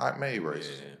Aunt May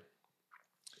racist. Yeah.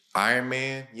 Iron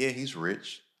Man, yeah, he's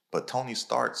rich, but Tony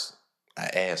Stark's an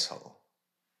asshole.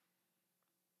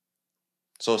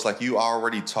 So it's like you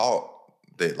already taught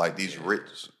that like these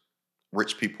rich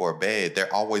rich people are bad.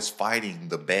 They're always fighting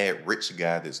the bad rich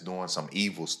guy that's doing some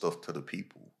evil stuff to the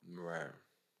people. Right.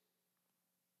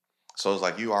 So it's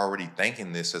like you already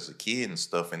thinking this as a kid and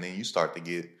stuff, and then you start to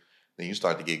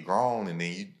get grown,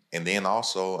 and then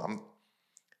also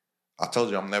I told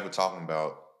you I'm never talking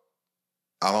about.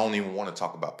 I don't even want to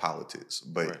talk about politics,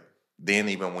 but Right. then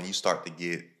even when you start to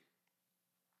get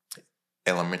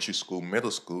elementary school, middle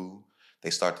school,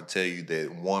 they start to tell you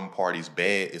that one party's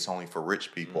bad, it's only for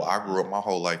rich people. I grew up my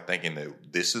whole life thinking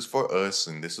that this is for us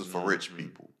and this is for rich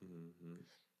people.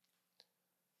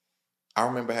 I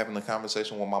remember having a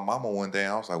conversation with my mama one day.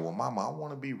 I was like, well, mama, I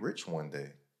want to be rich one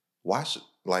day. Why should,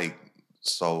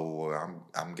 so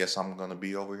I'm guess I'm going to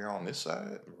be over here on this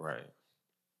side. Right.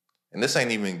 And this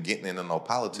ain't even getting into no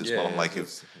politics, but I'm like,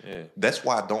 that's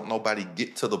why don't nobody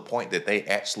get to the point that they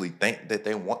actually think that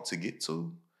they want to get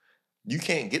to. You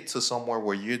can't get to somewhere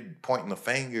where you're pointing the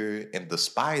finger and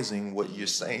despising what you're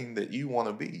saying that you want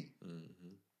to be. Mm-hmm.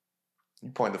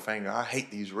 You point the finger, I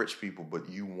hate these rich people, but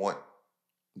you want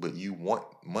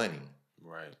money.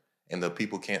 Right. And the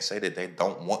people can't say that they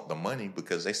don't want the money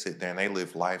because they sit there and they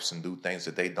live lives and do things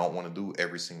that they don't want to do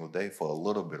every single day for a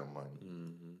little bit of money. Mm-hmm.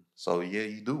 So yeah,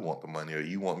 you do want the money, or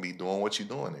you want me doing what you're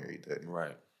doing every day.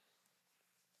 Right.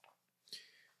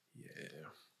 Yeah.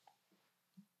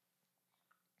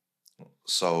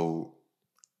 So,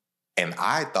 and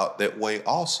I thought that way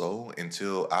also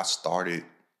until I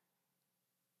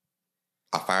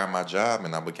fired my job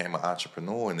and I became an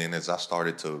entrepreneur. And then as I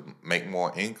started to make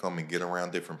more income and get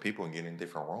around different people and get in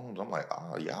different rooms, I'm like,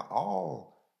 oh,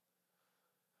 y'all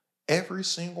every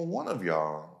single one of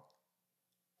y'all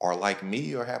are like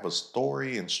me or have a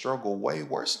story and struggle way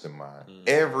worse than mine. Mm-hmm.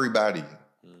 Everybody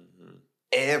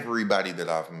that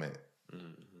I've met.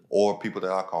 Or people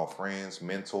that I call friends,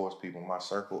 mentors, people in my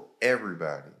circle,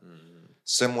 everybody. Mm-hmm.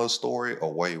 Similar story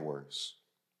or way worse.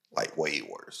 Like way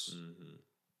worse. Mm-hmm.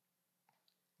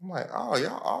 I'm like, oh,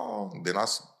 y'all all. Then I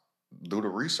do the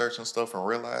research and stuff and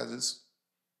realize it's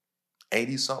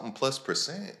 80-something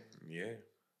 +%. Yeah.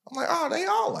 I'm like, oh, they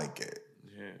all like that.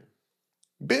 Yeah.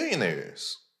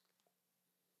 Billionaires.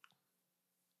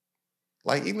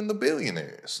 Like even the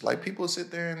billionaires. Like people sit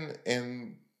there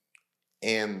and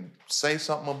say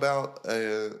something about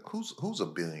who's a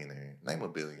billionaire? Name a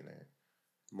billionaire.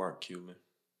 Mark Cuban.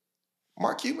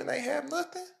 Mark Cuban ain't have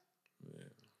nothing. Yeah.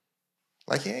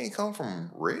 Like he ain't come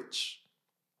from rich.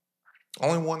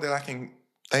 Only one that I can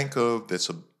think of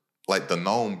that's like the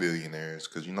known billionaires,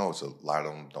 because you know it's a lot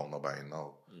of them don't nobody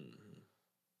know.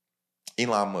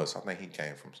 Mm-hmm. Elon Musk, I think he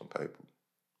came from some paper.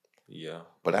 Yeah.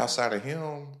 But outside of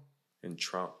him. And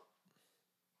Trump.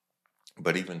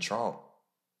 But even Trump,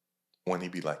 when he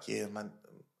be like, yeah,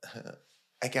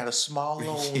 I got a small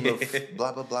loan of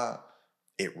blah, blah, blah.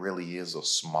 It really is a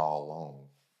small loan.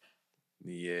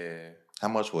 Yeah. How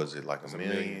much was it? Like $1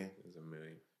 million? It's $1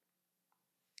 million.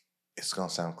 It's going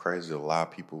to sound crazy to a lot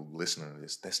of people listening to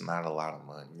this. That's not a lot of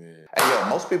money. Yeah. Hey, yo,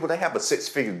 most people, they have a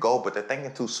 6-figure goal, but they're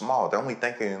thinking too small. They're only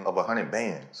thinking of 100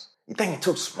 bands. You're thinking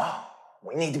too small.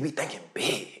 We need to be thinking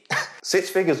big. 6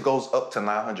 figures goes up to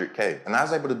 $900K. And I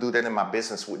was able to do that in my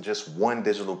business with just one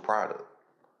digital product.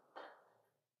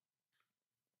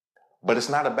 But it's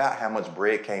not about how much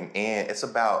bread came in. It's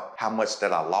about how much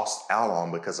that I lost out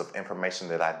on because of information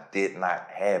that I did not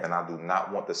have. And I do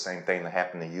not want the same thing to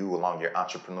happen to you along your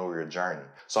entrepreneurial journey.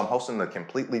 So I'm hosting a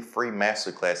completely free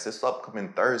masterclass this upcoming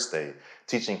Thursday,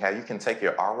 teaching how you can take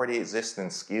your already existing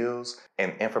skills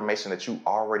and information that you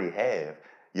already have,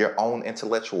 your own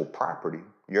intellectual property,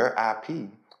 your IP,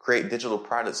 create digital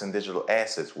products and digital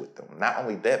assets with them. Not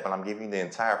only that, but I'm giving you the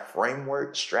entire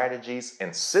framework, strategies,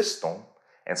 and system.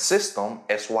 And system,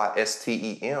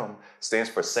 SYSTEM, stands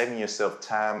for saving yourself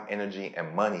time, energy,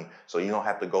 and money so you don't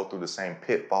have to go through the same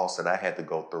pitfalls that I had to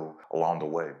go through along the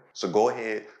way. So go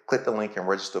ahead, click the link and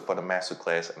register for the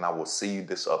masterclass, and I will see you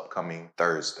this upcoming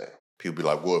Thursday. People be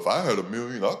like, well, if I had $1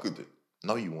 million, I could.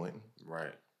 No, you wouldn't.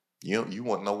 Right. You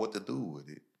wouldn't know what to do with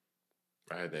it.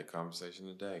 I had that conversation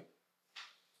today.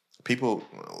 People,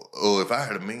 oh, if I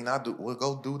had $1 million, we'll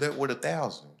go do that with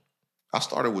 1,000. I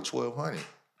started with 1,200.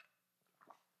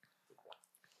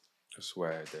 I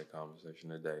swear I had that conversation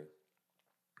today.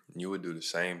 You would do the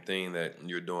same thing that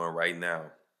you're doing right now.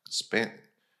 Spent.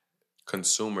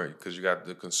 Consumer, because you got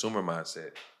the consumer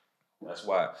mindset. That's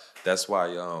why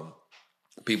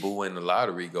people who win the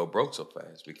lottery go broke so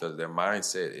fast, because their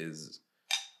mindset is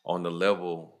on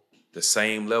the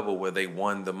same level where they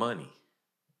won the money.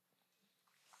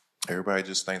 Everybody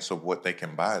just thinks of what they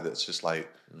can buy. That's just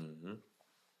like,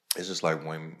 It's just like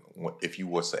when if you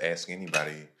was to ask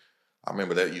anybody, I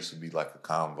remember that used to be like a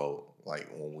convo, like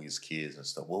when we was kids and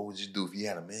stuff. What would you do if you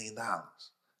had $1 million?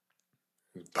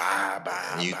 Buy.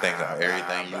 And you think of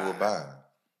everything you will buy.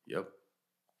 Yep.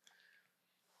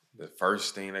 The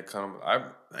first thing that comes,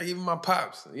 even my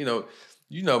pops, you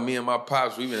know, me and my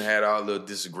pops, we even had our little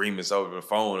disagreements over the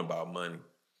phone about money.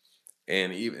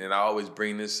 And I always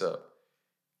bring this up.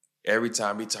 Every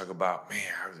time we talk about, man,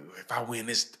 if I win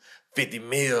this 50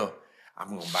 mil, I'm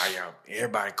going to buy y'all,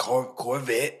 everybody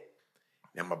Corvette.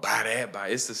 I'm going to buy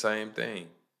that. It's the same thing.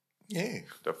 Yeah.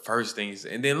 The first thing is,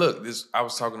 and then look, I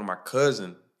was talking to my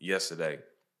cousin yesterday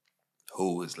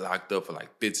who was locked up for like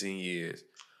 15 years.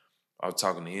 I was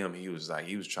talking to him. He was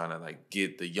trying to like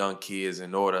get the young kids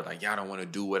in order. Like, y'all don't want to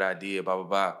do what I did, blah, blah,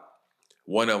 blah.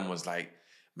 One of them was like,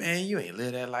 man, you ain't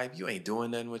live that life. You ain't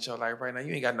doing nothing with your life right now.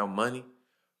 You ain't got no money.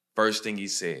 First thing he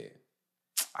said,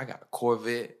 I got a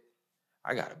Corvette.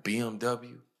 I got a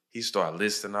BMW. He started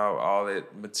listing out all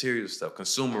that material stuff,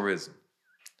 consumerism.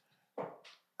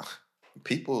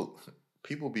 People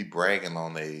be bragging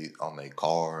on they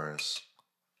cars.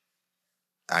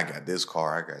 I got this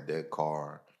car. I got that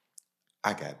car.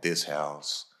 I got this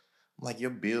house. I'm like, your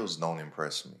bills don't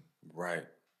impress me. Right.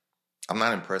 I'm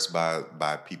not impressed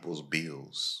by people's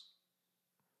bills.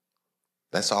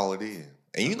 That's all it is.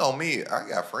 And you know me, I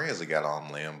got friends that got on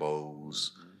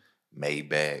Lambos,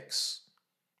 Maybachs,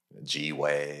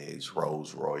 G-Wags,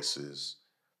 Rolls Royces.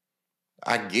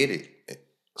 I get it.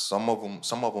 Some of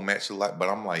them actually like, but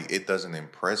I'm like, it doesn't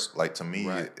impress. Like, to me,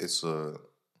 right. it's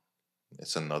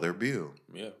another bill.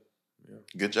 Yeah.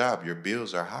 Good job. Your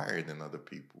bills are higher than other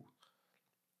people.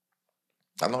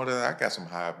 I know that I got some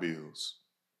high bills.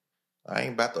 I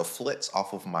ain't about to flex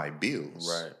off of my bills.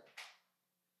 Right.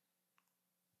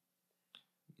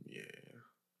 Yeah.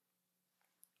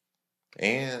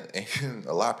 And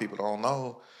a lot of people don't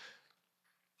know,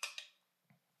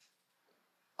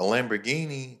 a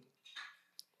Lamborghini,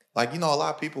 like, you know, a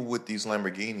lot of people with these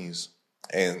Lamborghinis,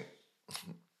 and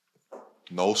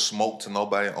no smoke to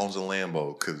nobody that owns a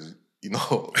Lambo, because, you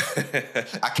know,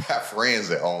 I got friends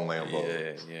that own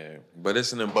Lambos. Yeah. But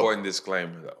it's an important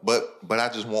disclaimer, though. But I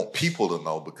just want people to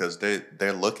know, because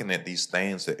they're looking at these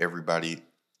things that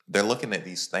they're looking at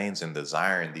these things and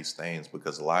desiring these things,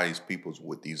 because a lot of these people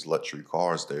with these luxury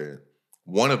cars,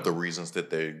 one of the reasons that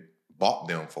they bought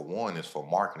them, for one, is for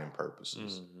marketing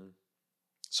purposes. Mm-hmm.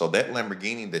 So that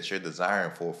Lamborghini that you're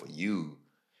desiring for you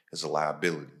is a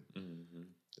liability. Mm-hmm.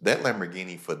 That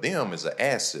Lamborghini for them is an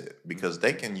asset, because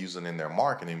they can use it in their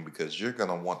marketing, because you're going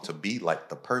to want to be like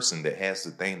the person that has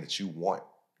the thing that you want.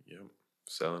 Yep.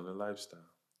 Selling the lifestyle.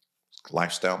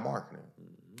 Lifestyle marketing,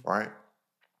 right?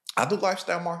 I do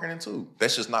lifestyle marketing too.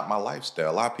 That's just not my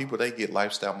lifestyle. A lot of people, they get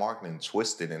lifestyle marketing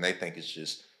twisted, and they think it's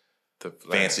just the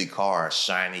fancy cars,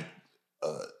 shiny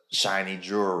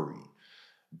jewelry,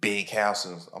 big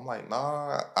houses. I'm like,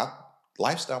 nah,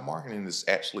 lifestyle marketing is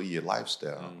actually your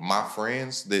lifestyle. Mm-hmm. My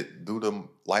friends that do the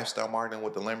lifestyle marketing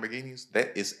with the Lamborghinis,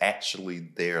 that is actually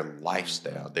their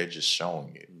lifestyle. Mm-hmm. They're just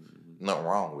showing it. Mm-hmm. Nothing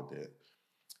wrong with that.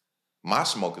 My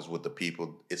smoke is with the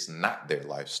people, it's not their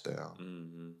lifestyle.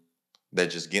 Mm-hmm. They're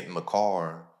just getting the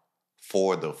car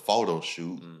for the photo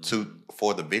shoot,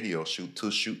 for the video shoot,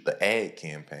 to shoot the ad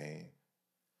campaign.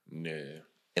 Yeah.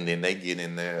 And then they get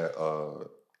in there,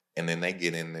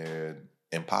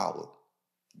 Impala.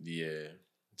 Yeah.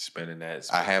 Spending that.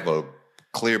 I have a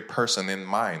clear person in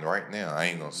mind right now. I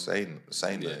ain't gonna say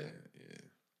nothing. Yeah.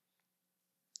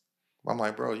 I'm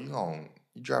like, bro, you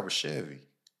drive a Chevy.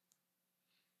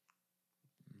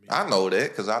 I know that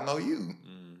because I know you.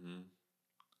 Mm-hmm.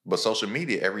 But social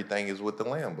media, everything is with the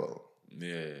Lambo.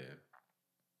 Yeah.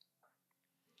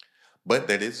 But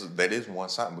that is one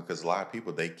side, because a lot of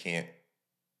people, they can't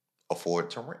afford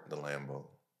to rent the Lambo.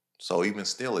 So even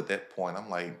still, at that point, I'm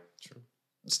like,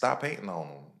 stop hating on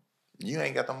them. You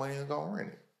ain't got the money to go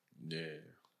rent it. Yeah.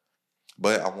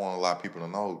 But I want a lot of people to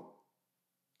know,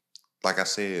 like I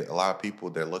said, a lot of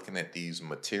people, they're looking at these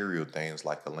material things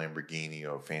like a Lamborghini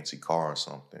or a fancy car or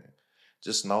something.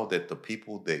 Just know that the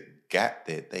people that got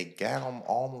that, they got them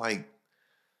on like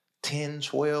 10,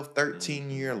 12,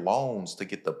 13-year loans to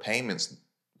get the payments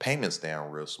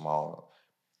down real small.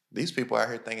 These people out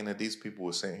here thinking that these people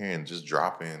were sitting here and just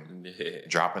dropping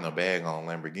a bag on a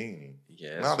Lamborghini.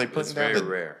 Yeah, no, they putting down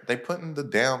rare. They putting the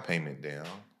down payment down.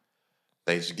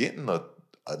 They're getting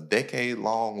a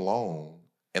decade-long loan,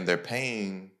 and they're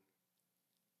paying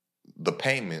the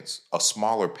payments, a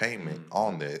smaller payment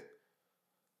on that,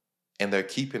 and they're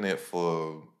keeping it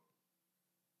for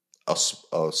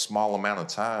a small amount of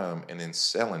time and then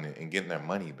selling it and getting their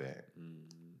money back.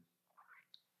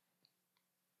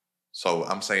 So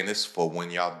I'm saying this for when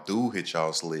y'all do hit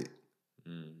y'all's lit.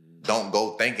 Don't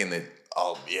go thinking that,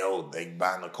 they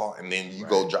buying a car and then you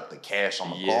go drop the cash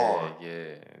on the car.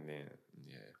 Yeah, and then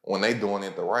when they doing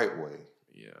it the right way.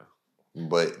 Yeah.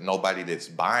 But nobody that's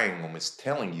buying them is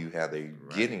telling you how they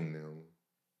getting them.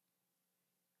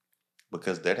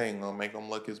 Because that ain't gonna make them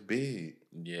look as big.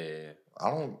 Yeah.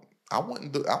 I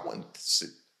wouldn't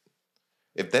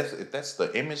if that's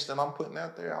the image that I'm putting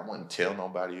out there, I wouldn't tell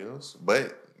nobody else.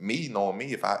 But me, knowing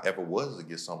me, if I ever was to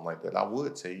get something like that, I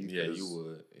would tell you. Yeah, you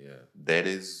would. Yeah. That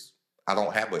is, I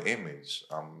don't have an image.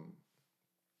 I'm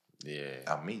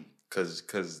me. Cause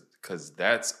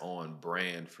that's on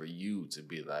brand for you to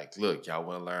be like, look, y'all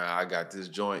want to learn how I got this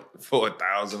joint for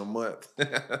 $1,000 a month.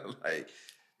 Like,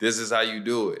 this is how you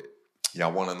do it.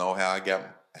 Y'all want to know how I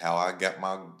got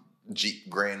my Jeep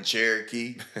Grand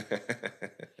Cherokee?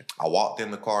 I walked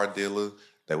in the car dealer.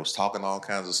 They was talking all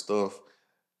kinds of stuff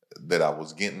that I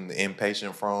was getting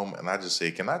impatient from, and I just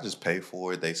said, "Can I just pay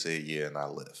for it?" They said, "Yeah," and I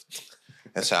left.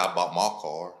 That's how I bought my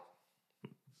car.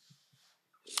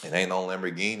 It ain't no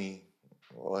Lamborghini.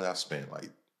 What I spent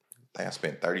I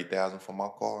spent $30,000 for my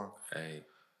car. Hey,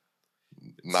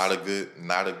 not a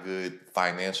good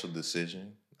financial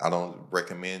decision. I don't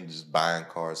recommend just buying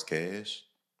cars cash.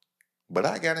 But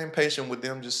I got impatient with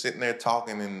them just sitting there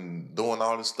talking and doing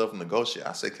all this stuff, negotiate.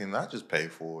 I said, "Can I just pay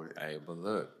for it?" Hey, but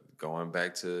look, going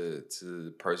back to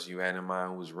the person you had in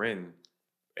mind who was renting,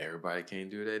 everybody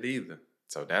can't do that either.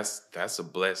 So that's a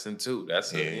blessing too.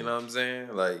 That's you know what I'm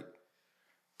saying? Like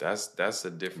that's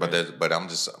a different. But I'm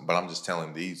just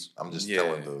telling telling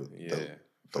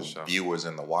the sure. viewers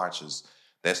and the watchers,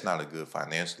 that's not a good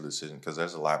financial decision because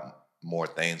there's a lot more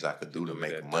things I could do to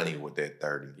make money with that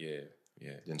 30. Yeah.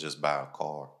 Than just buy a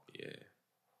car. Yeah.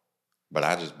 But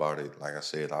I just bought it, like I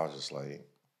said, I was just like,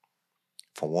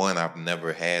 for one, I've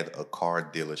never had a car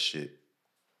dealership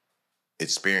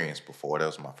experience before. That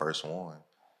was my first one.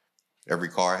 Every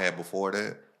car I had before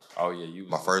that. Oh yeah,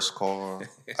 my first car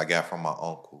I got from my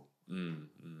uncle.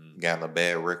 Got in a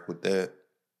bad wreck with that.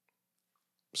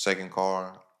 Second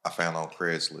car I found on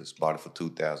Craigslist. Bought it for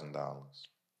 $2,000.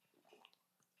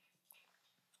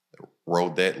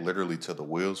 Rode that literally till the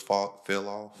wheels fell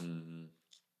off.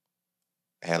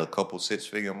 Had a couple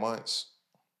 6-figure months.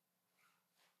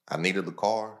 I needed a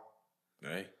car.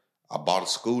 Right. I bought a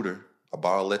scooter. I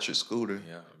bought an electric scooter.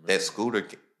 Yeah, that scooter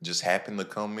just happened to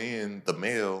come in the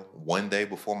mail one day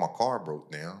before my car broke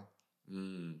down.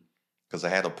 Because I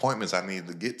had appointments I needed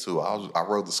to get to. I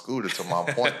rode the scooter to my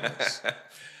appointments.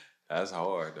 That's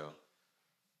hard though.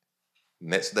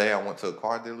 Next day, I went to a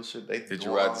car dealership. Did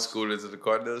you ride the scooter to the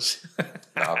car dealership?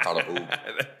 Nah, I caught an Uber.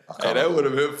 Hey, that would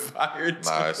have been fire too.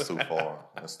 Nah, it's too far.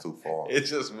 That's too far. It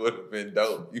just would have been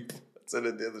dope. You to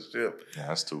the dealership. Yeah,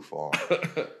 that's too far.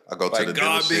 I go to the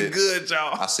God dealership. be good,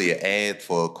 y'all. I see an ad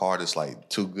for a car that's like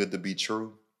too good to be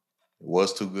true. It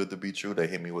was too good to be true. They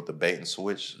hit me with the bait and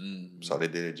switch. So they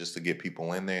did it just to get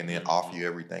people in there and then offer you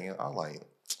everything. I'm like,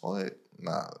 what?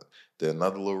 Nah. Did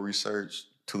another little research.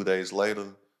 2 days later,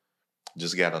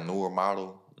 just got a newer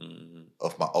model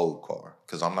of my old car.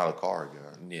 Because I'm not a car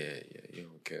guy. Yeah, you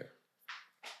don't care.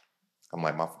 I'm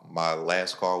like, my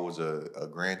last car was a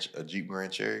Jeep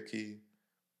Grand Cherokee.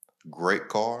 Great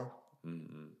car.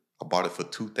 I bought it for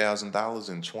 $2,000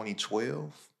 in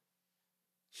 2012.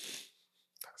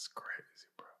 That's crazy,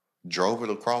 bro. Drove it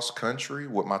across country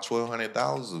with my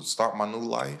 $1,200 to start my new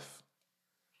life.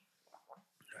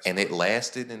 And it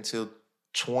lasted until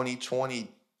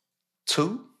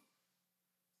 2022.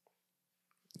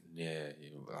 Yeah,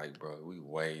 like, bro, we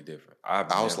way different. I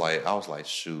was like,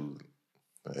 shoot.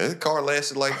 That car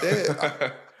lasted like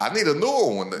that. I need a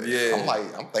newer one. Yeah.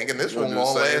 I'm thinking this one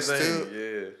won't last too.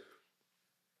 Yeah.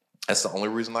 That's the only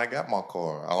reason I got my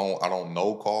car. I don't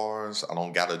know cars. I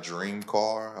don't got a dream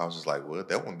car. I was just like, well,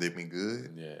 that one did me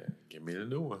good. Yeah. Give me the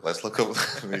new one. Let's look up.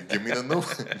 Give me the new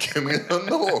one. Give me the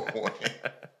newer one.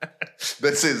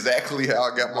 That's exactly how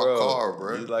I got my car,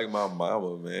 bro. You're like my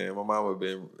mama, man. My mama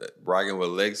been rocking with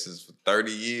Lexus for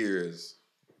 30 years.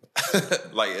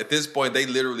 Like at this point, they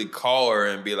literally call her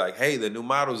and be like, "Hey, the new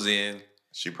model's in."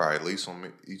 She probably lease on me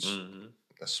each.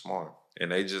 That's smart.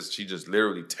 And she just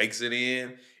literally takes it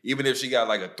in. Even if she got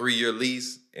like a 3-year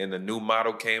lease and the new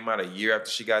model came out a year after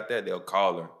she got that, they'll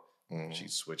call her. She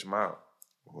switch them out.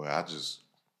 Well,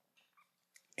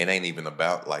 it ain't even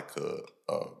about like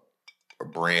a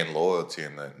brand loyalty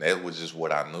and nothing. That was just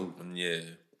what I knew. Yeah.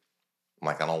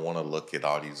 Like I don't want to look at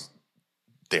all these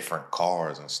different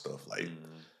cars and stuff like.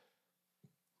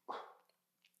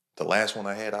 The last one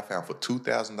I had, I found for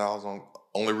 $2,000 on.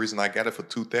 Only reason I got it for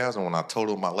 $2,000 when I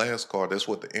totaled my last car, that's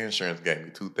what the insurance gave me,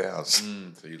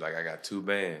 $2,000. So you like, I got 2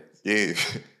 bands. Yeah.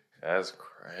 That's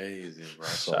crazy, bro.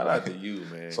 Shout out to you,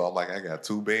 man. So I'm like, I got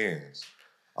 2 bands.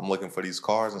 I'm looking for these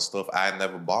cars and stuff. I had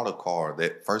never bought a car.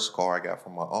 That first car I got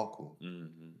from my uncle.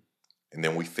 And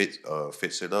then we fix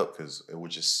it up because it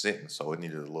was just sitting, so it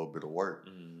needed a little bit of work.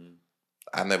 Mm-hmm.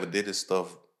 I never did this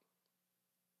stuff.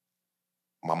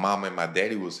 My mom and my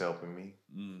daddy was helping me.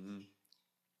 Mm-hmm.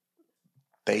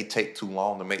 They take too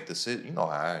long to make decisions. You know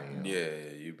how I am.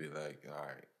 Yeah, you'd be like, all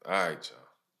right, y'all.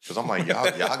 Because I'm like,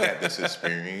 y'all got this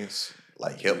experience.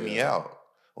 Like, help me out.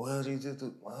 Well,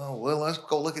 let's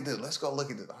go look at this. Let's go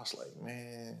look at this. I was like,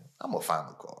 man, I'm gonna find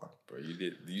the car. Bro,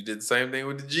 you did the same thing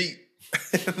with the Jeep.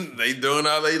 They doing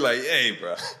all they like, hey,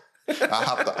 bro. I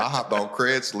hopped on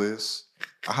Craigslist.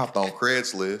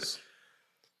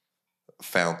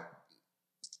 Found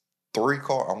 3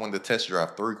 cars. I wanted to test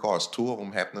drive 3 cars. 2 of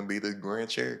them happened to be the Grand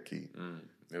Cherokee.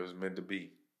 It was meant to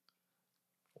be.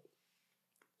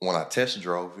 When I test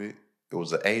drove it, it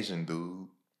was an Asian dude.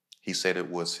 He said it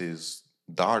was his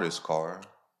daughter's car.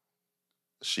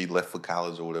 She left for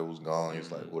college or whatever, was gone. He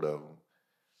was like, whatever.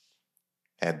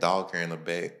 Had dog hair in the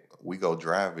back. We go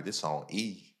drive it. It's on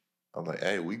E. I'm like,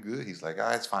 hey, we good? He's like,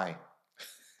 it's fine.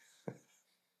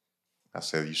 I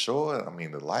said, you sure? I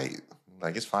mean, the light.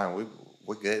 Like, it's fine.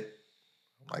 We're good.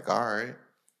 I'm like, all right.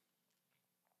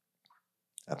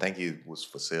 I think it was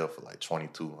for sale for like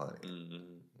 $2,200. Mm-hmm.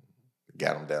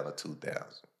 Got him down to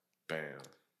 $2,000. Bam.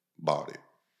 Bought it.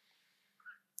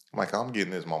 I'm like, I'm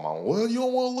getting this, my mom. Well, you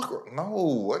don't want to look.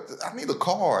 No, I need a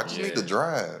car. I just need to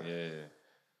drive. Yeah.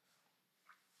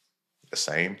 The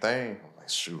same thing. I'm like,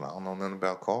 shoot, I don't know nothing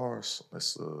about cars.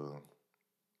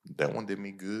 That one did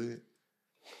me good.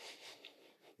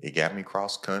 It got me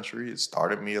cross country. It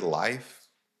started me a life.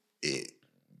 It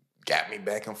got me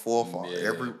back and forth on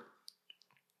every.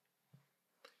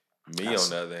 Me, on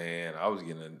the other hand, I was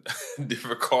getting a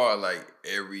different car like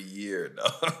every year,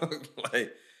 dog.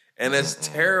 And that's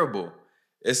terrible.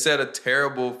 It set a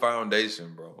terrible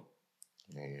foundation, bro.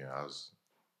 Yeah,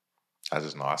 I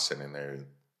just know I sit in there.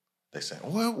 They say,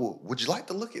 well, would you like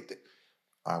to look at it?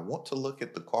 I want to look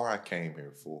at the car I came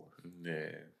here for.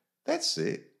 Yeah. That's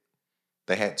it.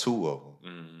 They had 2 of them.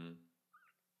 Mm-hmm.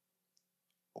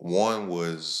 One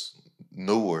was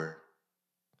newer,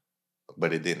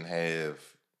 but it didn't have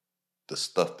the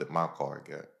stuff that my car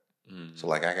got. Mm-hmm. So,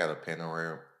 like, I got a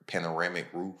panoramic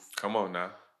roof. Come on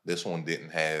now. This one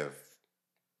didn't have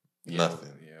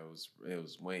nothing. It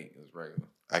was wing. It was regular.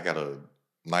 I got a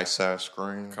nice size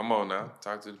screen. Come on now.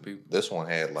 Talk to the people. This one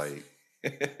had like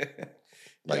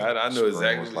I know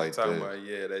exactly what you're talking that. about.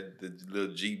 Yeah, the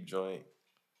little Jeep joint.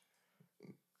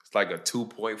 It's like a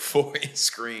 2.4-inch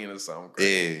screen or something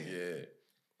crazy.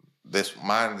 Yeah.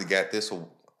 Mine got this,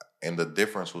 and the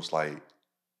difference was like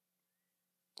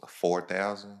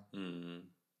 $4,000. Mm-hmm.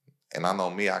 And I know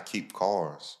me, I keep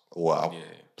cars. Well, I'm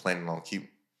planning on keep.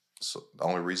 So the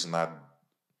only reason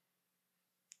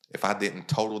if I didn't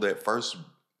total that first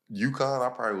Yukon, I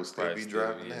probably would still be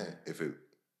driving that. If it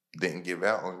didn't give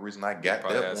out, only reason I got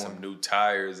probably that had one. some new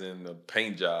tires and the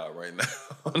paint job right now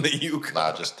on the Yukon.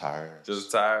 Nah, just tires.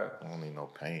 Just tires. I don't need no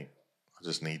paint. I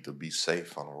just need to be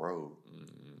safe on the road.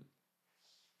 Mm-hmm.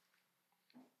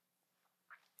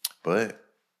 But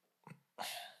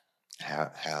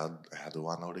how do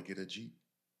I know to get a Jeep?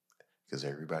 Because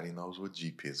everybody knows what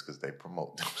Jeep is because they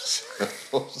promote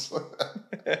themselves.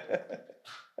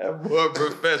 That boy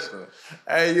professional.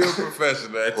 Hey, you a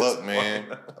professional. Look, man.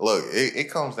 Look, it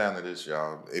comes down to this,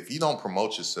 y'all. If you don't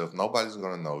promote yourself, nobody's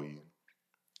going to know you.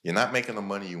 You're not making the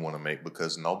money you want to make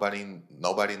because nobody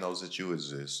knows that you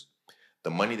exist. The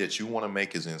money that you want to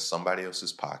make is in somebody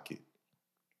else's pocket.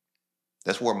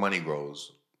 That's where money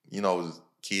grows. You know,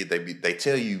 kid, they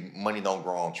tell you money don't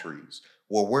grow on trees.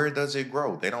 Well, where does it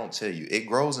grow? They don't tell you. It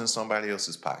grows in somebody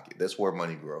else's pocket. That's where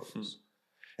money grows.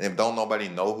 And if don't nobody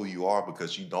know who you are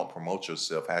because you don't promote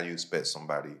yourself, how do you expect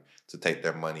somebody to take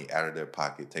their money out of their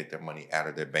pocket, take their money out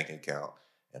of their bank account,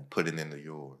 and put it into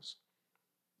yours?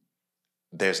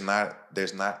 There's not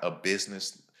a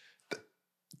business.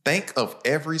 Think of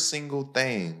every single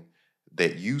thing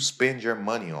that you spend your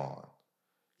money on.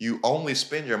 You only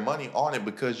spend your money on it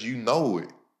because you know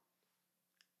it.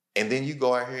 And then you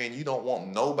go out here and you don't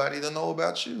want nobody to know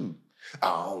about you. I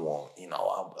don't want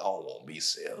to be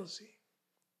salesy.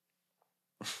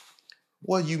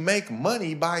 Well, you make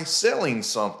money by selling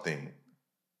something,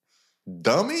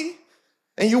 dummy.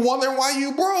 And you're wondering why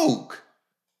you broke.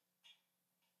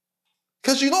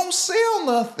 Because you don't sell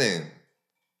nothing.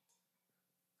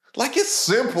 Like, it's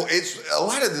simple. A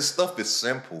lot of this stuff is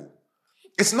simple.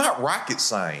 It's not rocket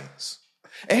science.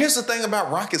 And here's the thing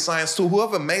about rocket science, too.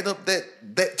 Whoever made up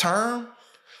that term,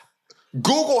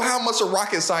 Google how much a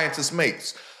rocket scientist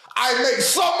makes. I make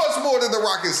so much more than the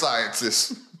rocket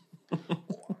scientist.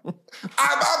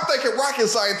 I'm thinking rocket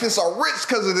scientists are rich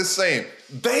because of this saying.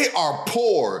 They are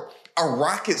poor. A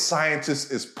rocket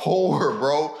scientist is poor,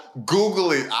 bro.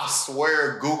 Google it. I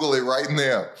swear, Google it right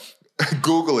now.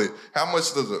 Google it. How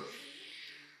much does it?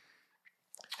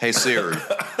 Hey Siri,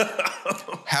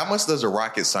 how much does a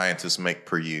rocket scientist make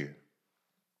per year?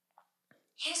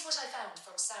 Here's what I found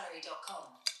from salary.com.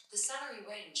 The salary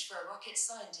range for a rocket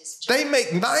scientist. They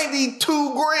make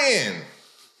 92 grand.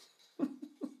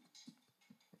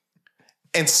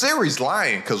 And Siri's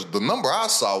lying because the number I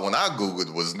saw when I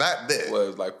Googled was not that. Well, it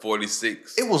was like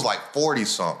 46. It was like 40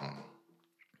 something.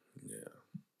 Yeah.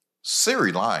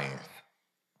 Siri lying.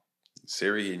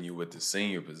 Siri hitting you with the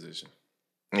senior position.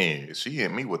 Yeah, she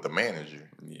hit me with the manager.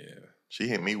 Yeah. She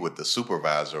hit me with the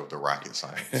supervisor of the rocket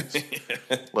scientist.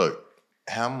 Look,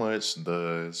 how much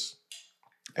does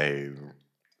a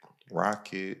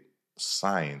rocket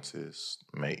scientist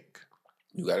make?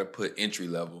 You got to put entry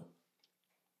level.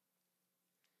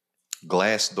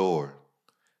 Glassdoor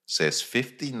says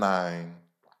 59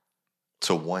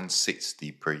 to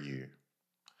 160 per year.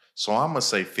 So I'm going to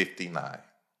say 59.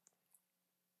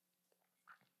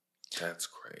 That's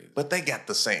crazy. But they got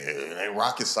the same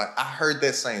rocket science. I heard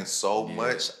that saying so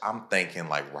much. I'm thinking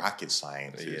like rocket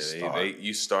scientists.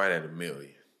 You start at $1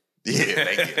 million. Yeah,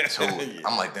 they get to it. Yeah.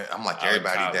 I'm like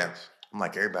everybody down. I'm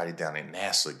like everybody down at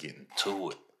NASA getting to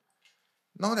it.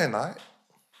 No, they're not.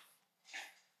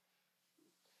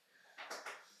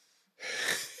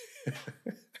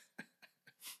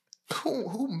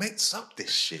 Who makes up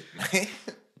this shit, man?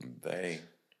 Whoever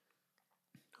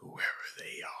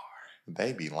they are.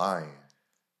 They be lying.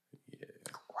 Yeah.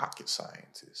 Rocket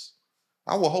scientists.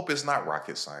 I will hope it's not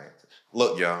rocket scientists.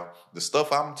 Look, y'all, the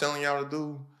stuff I'm telling y'all to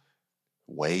do,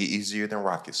 way easier than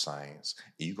rocket science.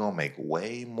 You're going to make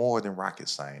way more than rocket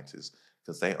scientists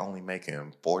because they only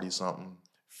making 40-something,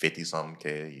 50-something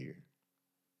K a year.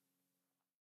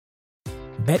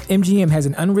 BetMGM has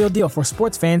an unreal deal for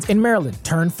sports fans in Maryland.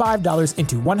 Turn $5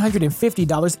 into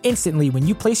 $150 instantly when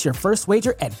you place your first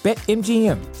wager at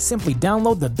BetMGM. Simply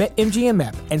download the BetMGM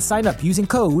app and sign up using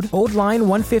code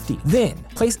OldLine150. Then,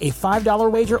 place a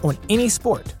 $5 wager on any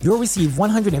sport. You'll receive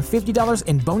 $150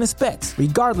 in bonus bets,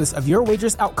 regardless of your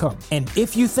wager's outcome. And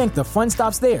if you think the fun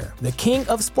stops there, the king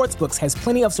of sportsbooks has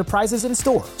plenty of surprises in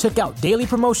store. Check out daily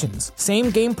promotions,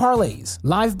 same-game parlays,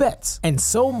 live bets, and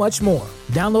so much more.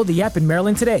 Download the app in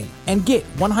Maryland today and get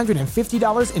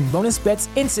 $150 in bonus bets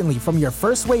instantly from your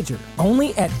first wager.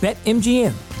 Only at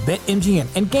BetMGM. BetMGM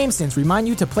and GameSense remind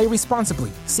you to play responsibly.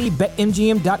 See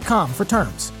BetMGM.com for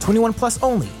terms. 21 plus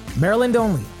only. Maryland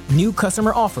only. New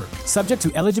customer offer. Subject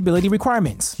to eligibility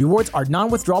requirements. Rewards are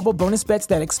non-withdrawable bonus bets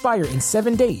that expire in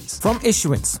 7 days. From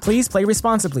issuance, please play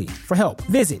responsibly. For help,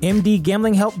 visit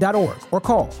mdgamblinghelp.org or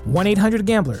call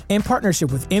 1-800-GAMBLER in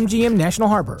partnership with MGM National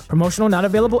Harbor. Promotional not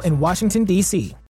available in Washington, D.C.